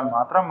ഗുണിച്ചാൽ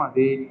മാത്രം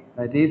മതി.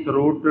 that is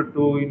root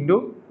 2 into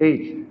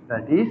 8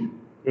 that is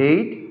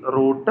 8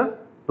 root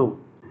 2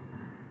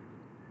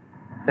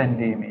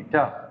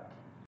 centimetre.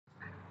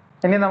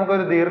 ഇനി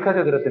നമുക്കൊരു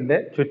ദീർഘചതുരത്തിന്റെ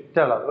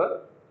ചുറ്റളവ്,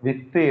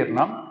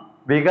 വിസ്തീർണം,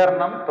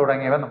 വികരണം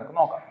തുടങ്ങിയവ നമുക്ക്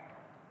നോക്കാം.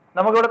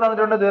 നമുക്കിവിടെ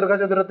തന്നിട്ടുണ്ട്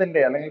ദീർഘചതുരത്തിന്റെ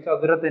അല്ലെങ്കിൽ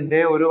ചതുരത്തിന്റെ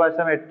ഒരു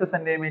വശം 8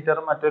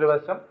 സെന്റിമീറ്ററും മറ്റൊരു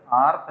വശം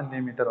 6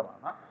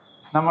 സെന്റിമീറ്ററുമാണ്.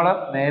 നമ്മൾ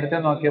നേരത്തെ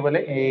നോക്കിയ പോലെ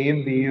എയും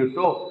ബിയും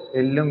ഇട്ടോ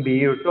എല്ലും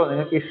ബിയും ഇട്ടോ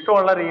നിങ്ങൾക്ക്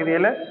ഇഷ്ടമുള്ള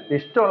രീതിയിൽ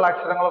ഇഷ്ടമുള്ള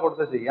അക്ഷരങ്ങൾ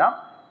കൊടുത്ത് ചെയ്യാം.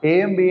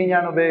 എയും ബിയും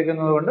ഞാൻ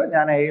ഉപയോഗിക്കുന്നത് കൊണ്ട്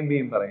ഞാൻ എയും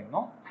ബിയും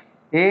പറയുന്നു.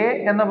 എ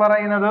എന്ന്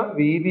പറയുന്നത്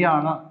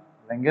വീതിയാണ്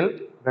അല്ലെങ്കിൽ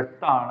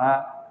വെട്ടാണ്.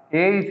 a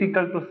is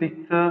equal to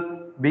 6,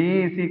 b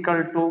is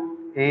equal to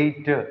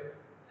 8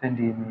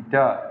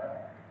 centimetre.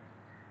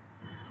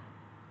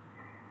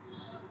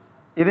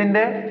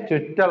 ഇതിന്റെ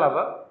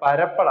ചുറ്റളവ്,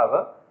 പരപ്പളവ്,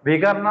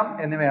 വികരണം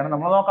എന്നിവയാണ്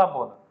നമ്മൾ നോക്കാൻ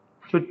പോകുന്നത്.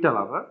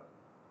 ചുറ്റളവ്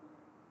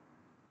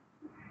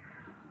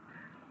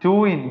 2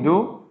 into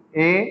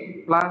a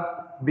plus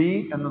b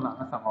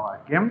എന്നതാണ്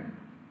സമവാക്യം.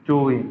 2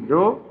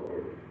 into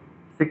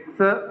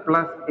 6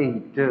 plus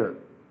 8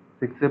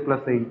 6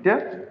 plus 8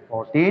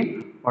 14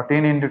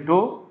 14 into 2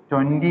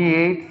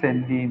 28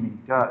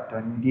 centimetre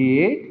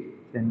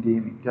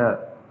 28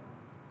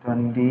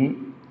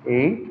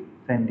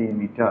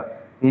 centimetre.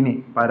 ഇനി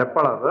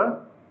പരപ്പളവ്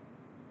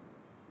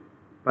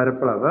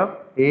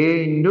a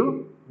into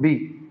b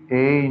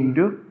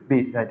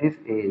that is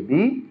ab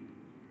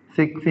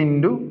 6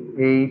 into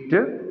 8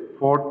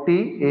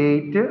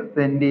 48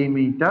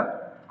 centimetre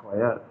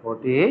square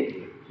 48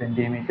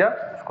 centimetre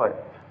square.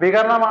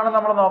 വികരണമാണ്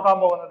നമ്മൾ നോക്കാൻ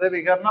പോകുന്നത്.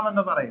 വികരണം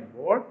എന്ന്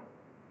പറയുമ്പോൾ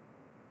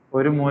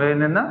ഒരു മൂലയിൽ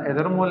നിന്ന്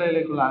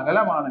എതിർമൂലയിലേക്കുള്ള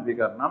അകലമാണ്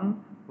വികരണം.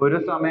 ഒരു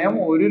സമയം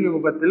ഒരു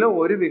രൂപത്തിൽ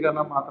ഒരു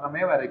വികരണം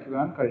മാത്രമേ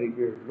വരയ്ക്കുവാൻ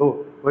കഴിയുകയുള്ളൂ.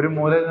 ഒരു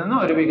മൂലയിൽ നിന്ന്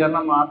ഒരു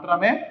വികരണം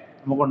മാത്രമേ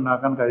നമുക്ക്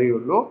ഉണ്ടാക്കാൻ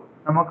കഴിയുള്ളൂ.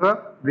 നമുക്ക്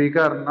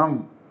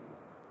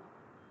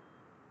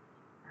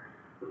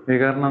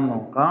വികരണം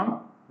നോക്കാം.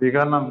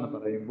 വികരണം എന്ന്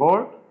പറയുമ്പോൾ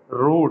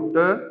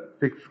root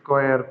 6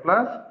 square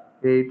plus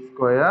 8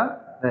 square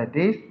that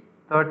is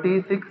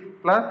 36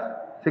 plus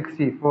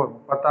 64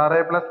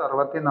 36 plus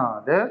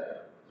 64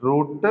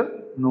 root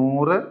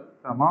 100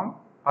 സമം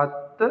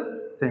 10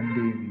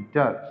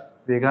 സെന്റിമീറ്റർ.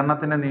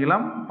 വികരണത്തിന്റെ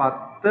നീളം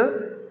 10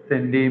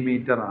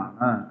 സെന്റിമീറ്റർ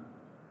ആണ്.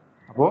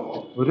 അപ്പോൾ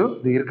ഒരു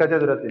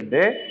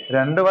ദീർഘചതുരത്തിന്റെ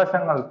രണ്ട്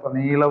വശങ്ങൾ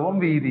നീളവും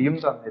വീതിയും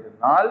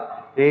തന്നിരുന്നാൽ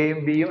എയും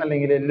ബിയും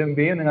അല്ലെങ്കിൽ എല്ലും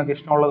ബിയും നിങ്ങൾക്ക്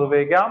ഇഷ്ടമുള്ളത്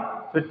ഉപയോഗിക്കാം.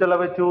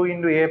 ചുറ്റളവ് 2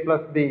 into a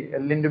plus b,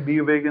 l into b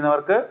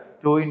ഉപയോഗിക്കുന്നവർക്ക്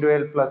 2 into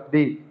l plus d.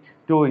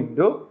 2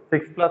 into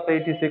 6 plus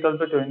 8 is equal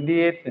to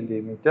 28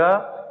 centimetre.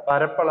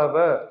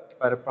 പരപ്പളവ്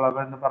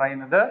എന്ന്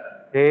പറയുന്നത്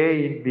a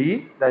in b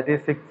that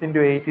is 6 into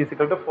 8 is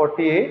equal to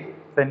 48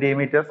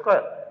 centimetre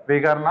square.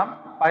 വികരണം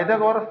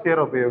Pythagoras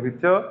theorem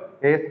ഉപയോഗിച്ച്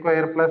a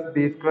square plus b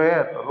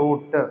square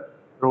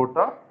root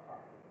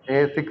a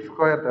 6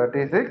 square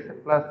 36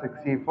 plus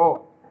 64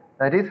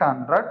 That is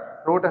 100.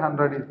 Root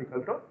 100 is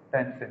equal to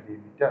 10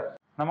 centimeter.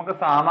 നമുക്ക്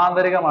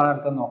സാമാന്തരികമാണ്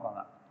അടുത്ത്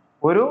നോക്കുന്നത്.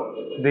 ഒരു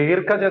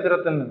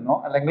ദീർഘചതുരത്തിൽ നിന്നോ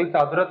അല്ലെങ്കിൽ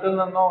ചതുരത്തിൽ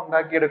നിന്നോ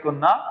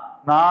ഉണ്ടാക്കിയെടുക്കുന്ന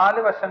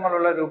 4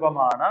 വശങ്ങളുള്ള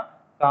രൂപമാണ്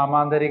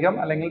സാമാന്തരികം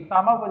അല്ലെങ്കിൽ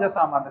സമഭുജ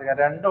സാമാന്തരികം.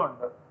 രണ്ടും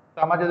ഉണ്ട്.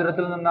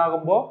 സമചതുരത്തിൽ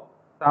നിന്നാകുമ്പോൾ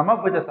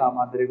സമഭുജ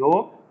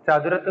സാമാന്തരികവും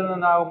ചതുരത്തിൽ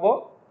നിന്നാകുമ്പോൾ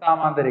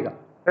സാമാന്തരികം.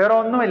 വേറെ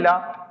ഒന്നുമില്ല.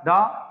 ദാ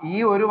ഈ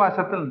ഒരു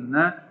വശത്തിൽ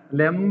നിന്ന്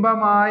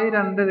ലംബമായി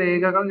 2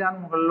 രേഖകൾ ഞാൻ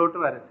മുകളിലോട്ട്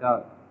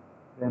വരച്ചാൽ,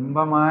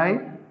 ലംബമായി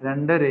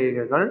 2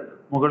 രേഖകൾ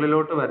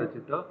മുകളിലോട്ട്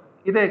വരച്ചിട്ട്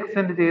ഇത്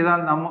എക്സ്റ്റെൻഡ് ചെയ്താൽ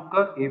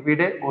നമുക്ക്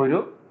ഇവിടെ ഒരു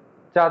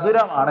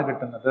ചതുരമാണ്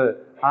കിട്ടുന്നത്.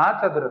 ആ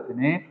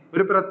ചതുരത്തിനെ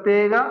ഒരു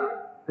പ്രത്യേക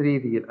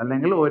രീതിയിൽ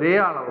അല്ലെങ്കിൽ ഒരേ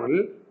അളവിൽ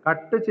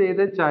കട്ട്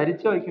ചെയ്ത്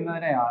ചരിച്ചു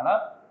വയ്ക്കുന്നതിനെയാണ്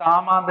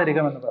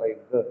സാമാന്തരികം എന്ന്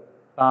പറയുന്നത്.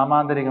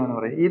 സാമാന്തരികം എന്ന്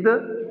പറയും. ഇത്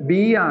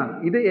ബി ആണ്,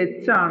 ഇത്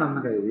എച്ച്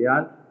ആണെന്ന്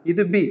കരുതിയാൽ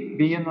ഇത് ബി.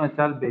 ബി എന്ന്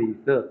വെച്ചാൽ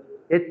ബേസ്,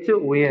 എച്ച്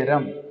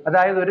ഉയരം.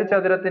 അതായത് ഒരു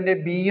ചതുരത്തിന്റെ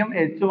ബിയും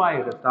എച്ചുമായി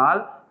എടുത്താൽ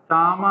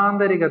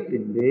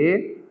സാമാന്തരികത്തിന്റെ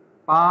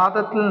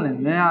പാദത്തിൽ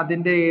നിന്ന്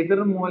അതിന്റെ എതിർ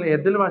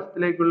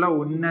വശത്തിലേക്കുള്ള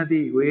ഉന്നതി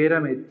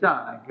ഉയരം എച്ച്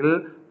ആണെങ്കിൽ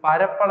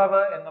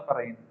പരപ്പളവ് എന്ന്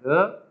പറയുന്നത്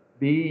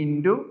ബി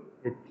ഇൻറ്റു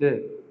എച്ച്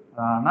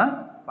ആണ്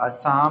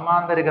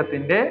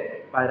സാമാന്തരികത്തിന്റെ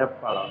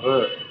പരപ്പളവ്.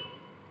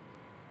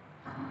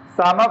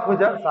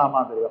 സമഭുജ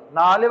സാമാന്തരികം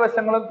 4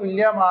 വശങ്ങളും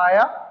തുല്യമായ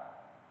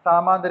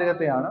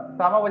സാമാന്തരികത്തെയാണ്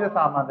സമഭുജ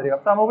സാമാന്തരികം.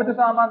 സമഭുജ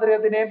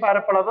സാമാന്തരികത്തിന്റെയും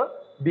പരപ്പളവ്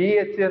ബി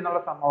എച്ച് എന്നുള്ള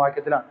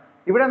സമവാക്യത്തിലാണ്.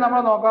 ഇവിടെ നമ്മൾ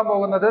നോക്കാൻ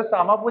പോകുന്നത്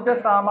സമഭുജ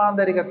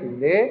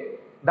സാമാന്തരികത്തിന്റെ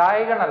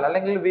ഡയഗണൽ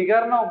അല്ലെങ്കിൽ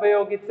വികരണം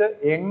ഉപയോഗിച്ച്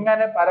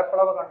എങ്ങനെ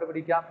പരപ്പളവ്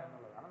കണ്ടുപിടിക്കാം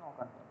എന്നുള്ളതാണ്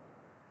നോക്കാൻ പോകുന്നത്.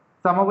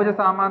 സമഭുജ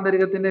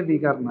സാമാന്തരികത്തിന്റെ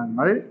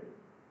വികരണങ്ങൾ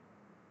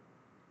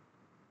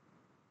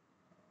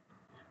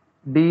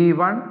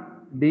D1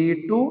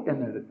 D2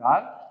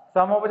 എന്നെടുത്താൽ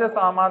സമഭുജ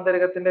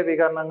സാമാന്തരികത്തിന്റെ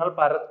വികരണങ്ങൾ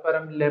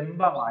പരസ്പരം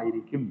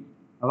ലംബമായിരിക്കും.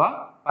 അവ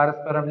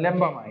പരസ്പരം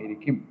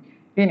ലംബമായിരിക്കും.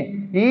 ഇനി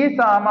ഈ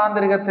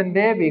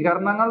സാമാന്തരികത്തിന്റെ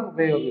വികരണങ്ങൾ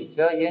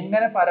ഉപയോഗിച്ച്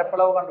എങ്ങനെ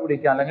പരപ്പളവ്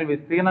കണ്ടുപിടിക്കാം അല്ലെങ്കിൽ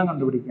വിസ്തീർണം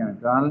കണ്ടുപിടിക്കാൻ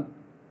വെച്ചാൽ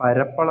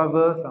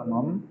പരപ്പളവ്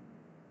സമം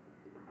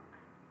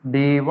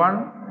D1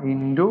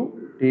 into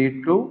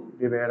D2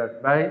 divided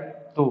by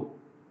 2.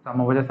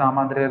 സമഭുജ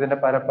സാമാന്തരികത്തിന്റെ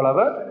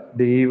പരപ്പളവ്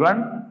D1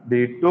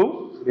 D2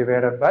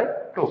 divided by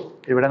 2.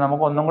 ഇവിടെ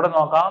നമുക്ക് ഒന്നും കൂടെ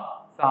നോക്കാം.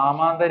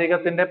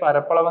 സാമാന്തരികത്തിന്റെ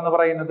പരപ്പളവ് എന്ന്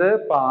പറയുന്നത്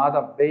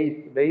പാദം,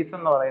 ബേസ്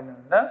എന്ന്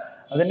പറയുന്നത്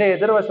അതിന്റെ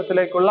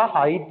എതിർവശത്തിലേക്കുള്ള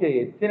ഹൈറ്റ്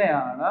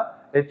എച്ചിനെയാണ്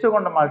എച്ച്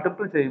കൊണ്ട്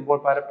മൾട്ടിപ്പിൾ ചെയ്യുമ്പോൾ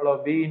പരപ്പളവ്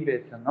ബി ഇൻറ്റു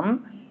എച്ച് എന്നും,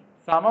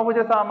 സമഭുജ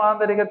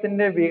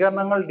സാമാന്തരികത്തിന്റെ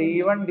വികരണങ്ങൾ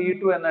D1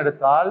 D2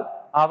 എന്നെടുത്താൽ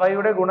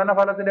അവയുടെ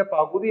ഗുണനഫലത്തിന്റെ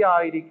പകുതി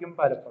ആയിരിക്കും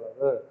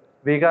പരപ്പളവ്.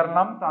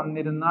 വികരണം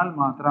തന്നിരുന്നാൽ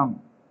മാത്രം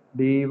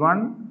D1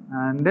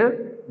 and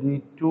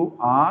D2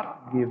 are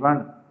given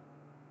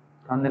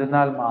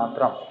തന്നിരുന്നാൽ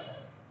മാത്രം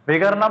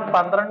വികരണം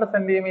 12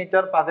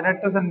 സെന്റിമീറ്റർ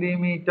 18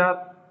 സെന്റിമീറ്റർ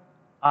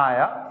ആയ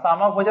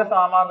സമഭുജ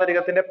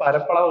സാമാന്തരികത്തിന്റെ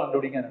പരപ്പളവ്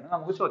കണ്ടുപിടിക്കാനാണ്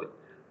നമുക്ക് ചോദ്യം.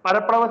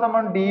 പരപ്പളവ്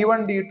സമം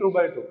D1 D2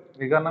 by 2.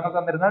 വികരണങ്ങൾ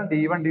തന്നിരുന്നാൽ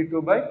D1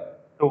 D2 by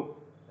 2.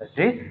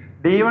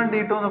 D1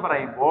 D2 എന്ന്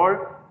പറയുമ്പോൾ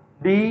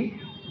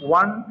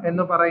D1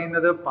 എന്ന്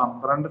പറയുന്നത്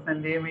 12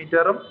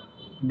 സെന്റിമീറ്ററും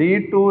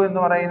D2 എന്ന്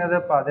പറയുന്നത്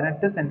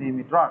 18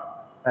 സെന്റിമീറ്ററും ആണ്.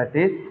 That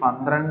is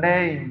 12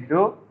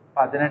 into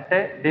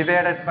 18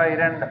 divided by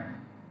 2.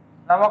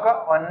 നമുക്ക്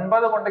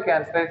 9 കൊണ്ട്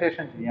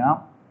ക്യാൻസലൈസേഷൻ ചെയ്യാം.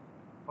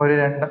 ഒരു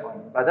 2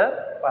 9,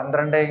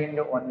 12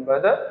 into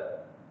 9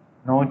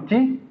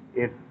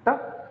 108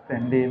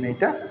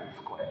 സെന്റിമീറ്റർ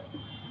സ്ക്വയർ.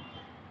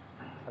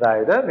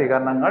 അതായത്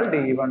വികരണങ്ങൾ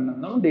D1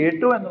 എന്നും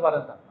D2 എന്ന്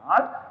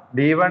പറഞ്ഞാൽ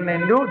D1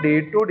 into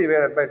D2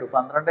 divided by 2.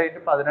 12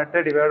 into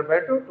 18 divided by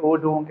 2.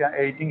 2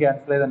 18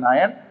 cancel ചെയ്ത്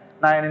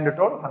 9 into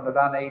 12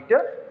 108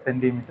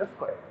 സെന്റിമീറ്റർ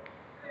സ്ക്വയർ.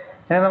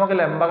 ഇനി നമുക്ക്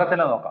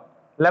ലംബകത്തിനെ നോക്കാം.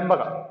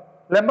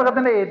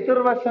 ലംബകത്തിന്റെ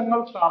എതിർവശങ്ങൾ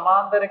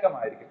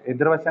സമാന്തരികമായിരിക്കും.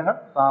 എതിർവശങ്ങൾ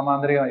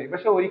സമാന്തരികമായിരിക്കും,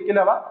 പക്ഷെ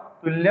ഒരിക്കലും അവ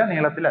തുല്യ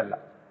നീളത്തിലല്ല.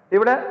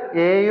 ഇവിടെ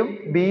എയും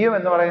ബിയും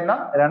എന്ന് പറയുന്ന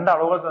 2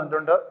 അളവുകൾ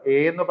തന്നിട്ടുണ്ട്. എ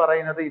എന്ന്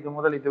പറയുന്നത് ഇത്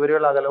മുതൽ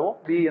ഇതുവരെയുള്ള അകലവും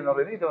ബി എന്ന്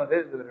പറയുന്നത് ഇത് മുതൽ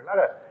ഇതുവരെയുള്ള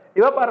അകലം.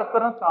 ഇവ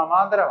പരസ്പരം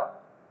സമാന്തരമാണ്.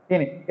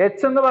 ഇനി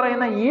എച്ച് എന്ന്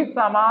പറയുന്ന ഈ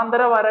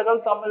സമാന്തര വരകൾ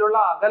തമ്മിലുള്ള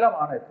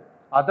അകലമാണ് എച്ച്.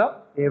 അത്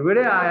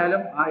എവിടെ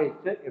ആയാലും ആ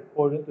എച്ച്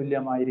എപ്പോഴും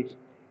തുല്യമായിരിക്കും.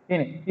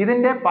 ഇനി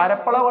ഇതിന്റെ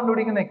പരപ്പളവ്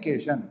കണ്ടുപിടിക്കുന്ന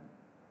ഇക്വേഷൻ,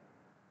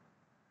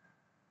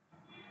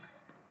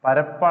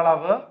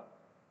 പരപ്പളവ്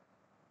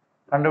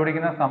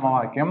കണ്ടുപിടിക്കുന്ന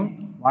സമവാക്യം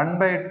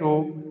 1/2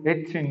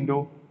 h into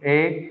a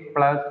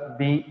plus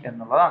b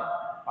എന്നുള്ളതാണ്.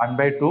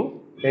 1/2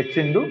 h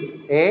into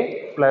a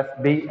plus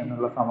b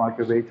എന്നുള്ള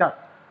സമവാക്യം ഉപയോഗിച്ചാണ്.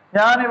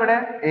 ഞാനിവിടെ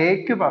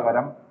എക്ക്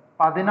പകരം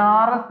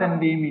 16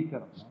 സെന്റിമീറ്റർ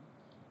എന്നും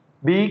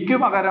ബിക്ക്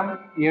പകരം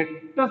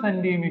 8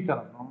 സെന്റിമീറ്റർ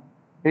എന്നും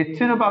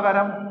എച്ചിന്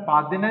പകരം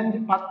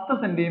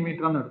 10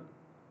 സെന്റിമീറ്റർ എന്ന് എടുത്തു.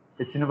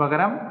 എച്ചിന്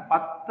പകരം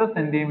 10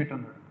 സെന്റിമീറ്റർ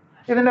എന്ന് എടുത്തു.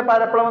 ഇതിന്റെ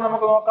പരപ്പളവ്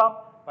നമുക്ക് നോക്കാം.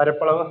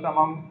 പരപ്പളവ്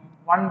സമം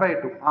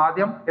 1/2.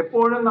 ആദ്യം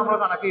എപ്പോഴും നമ്മൾ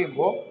കണക്ക്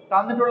ചെയ്യുമ്പോൾ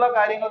തന്നിട്ടുള്ള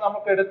കാര്യങ്ങൾ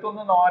നമുക്ക്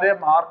എടുത്തൊന്ന് നേരെ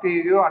മാർക്ക്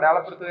ചെയ്യുകയോ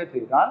അടയാളപ്പെടുത്തുകയോ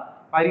ചെയ്താൽ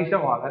പരീക്ഷ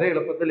വളരെ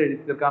എളുപ്പത്തിൽ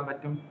എഴുതി തീർക്കാൻ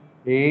പറ്റും.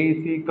 A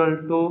is equal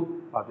to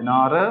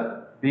 16,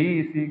 B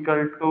is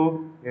equal to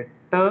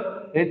 8,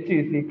 H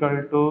is equal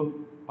to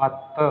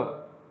 10.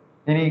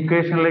 ഇനി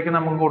ഇക്വേഷനിലേക്ക്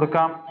നമുക്ക്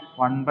കൊടുക്കാം.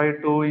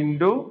 1/2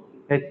 into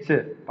H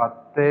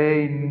 10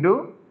 into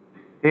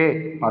A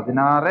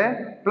 16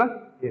 plus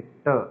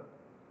 8.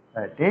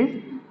 That is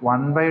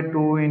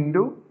 1/2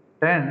 into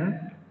 10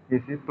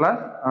 is plus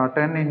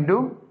 10 into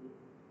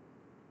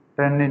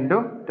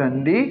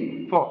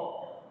 24.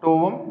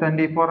 2ഉം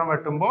 24ഉം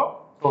വെട്ടുമ്പോൾ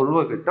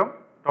 12 കിട്ടും.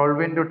 12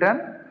 into 10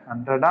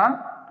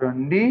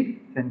 120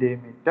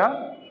 centimeter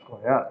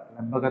square.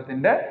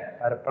 ലംബകത്തിന്റെ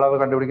പരപ്പളവ്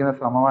കണ്ടുപിടിക്കുന്ന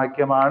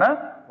സമവാക്യമാണ്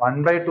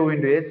 1/2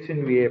 into h in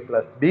VA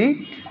plus B.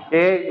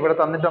 A ഇവിടെ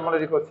തന്നിട്ട്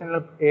നമ്മളൊരു ക്വസ്റ്റ്യനിൽ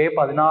A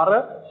 16,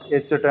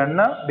 H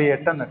 10, B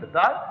 8 എന്ന്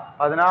എടുത്താൽ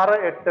 16,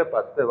 8,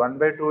 10.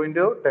 1/2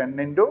 into 10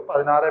 into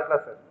 16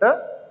 plus 8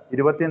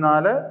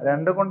 24.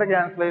 2 കൊണ്ട്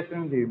ക്യാൻസലേഷൻ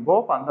ചെയ്യുമ്പോൾ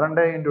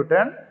 12 into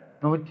 10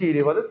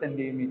 120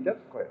 centimeter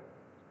square.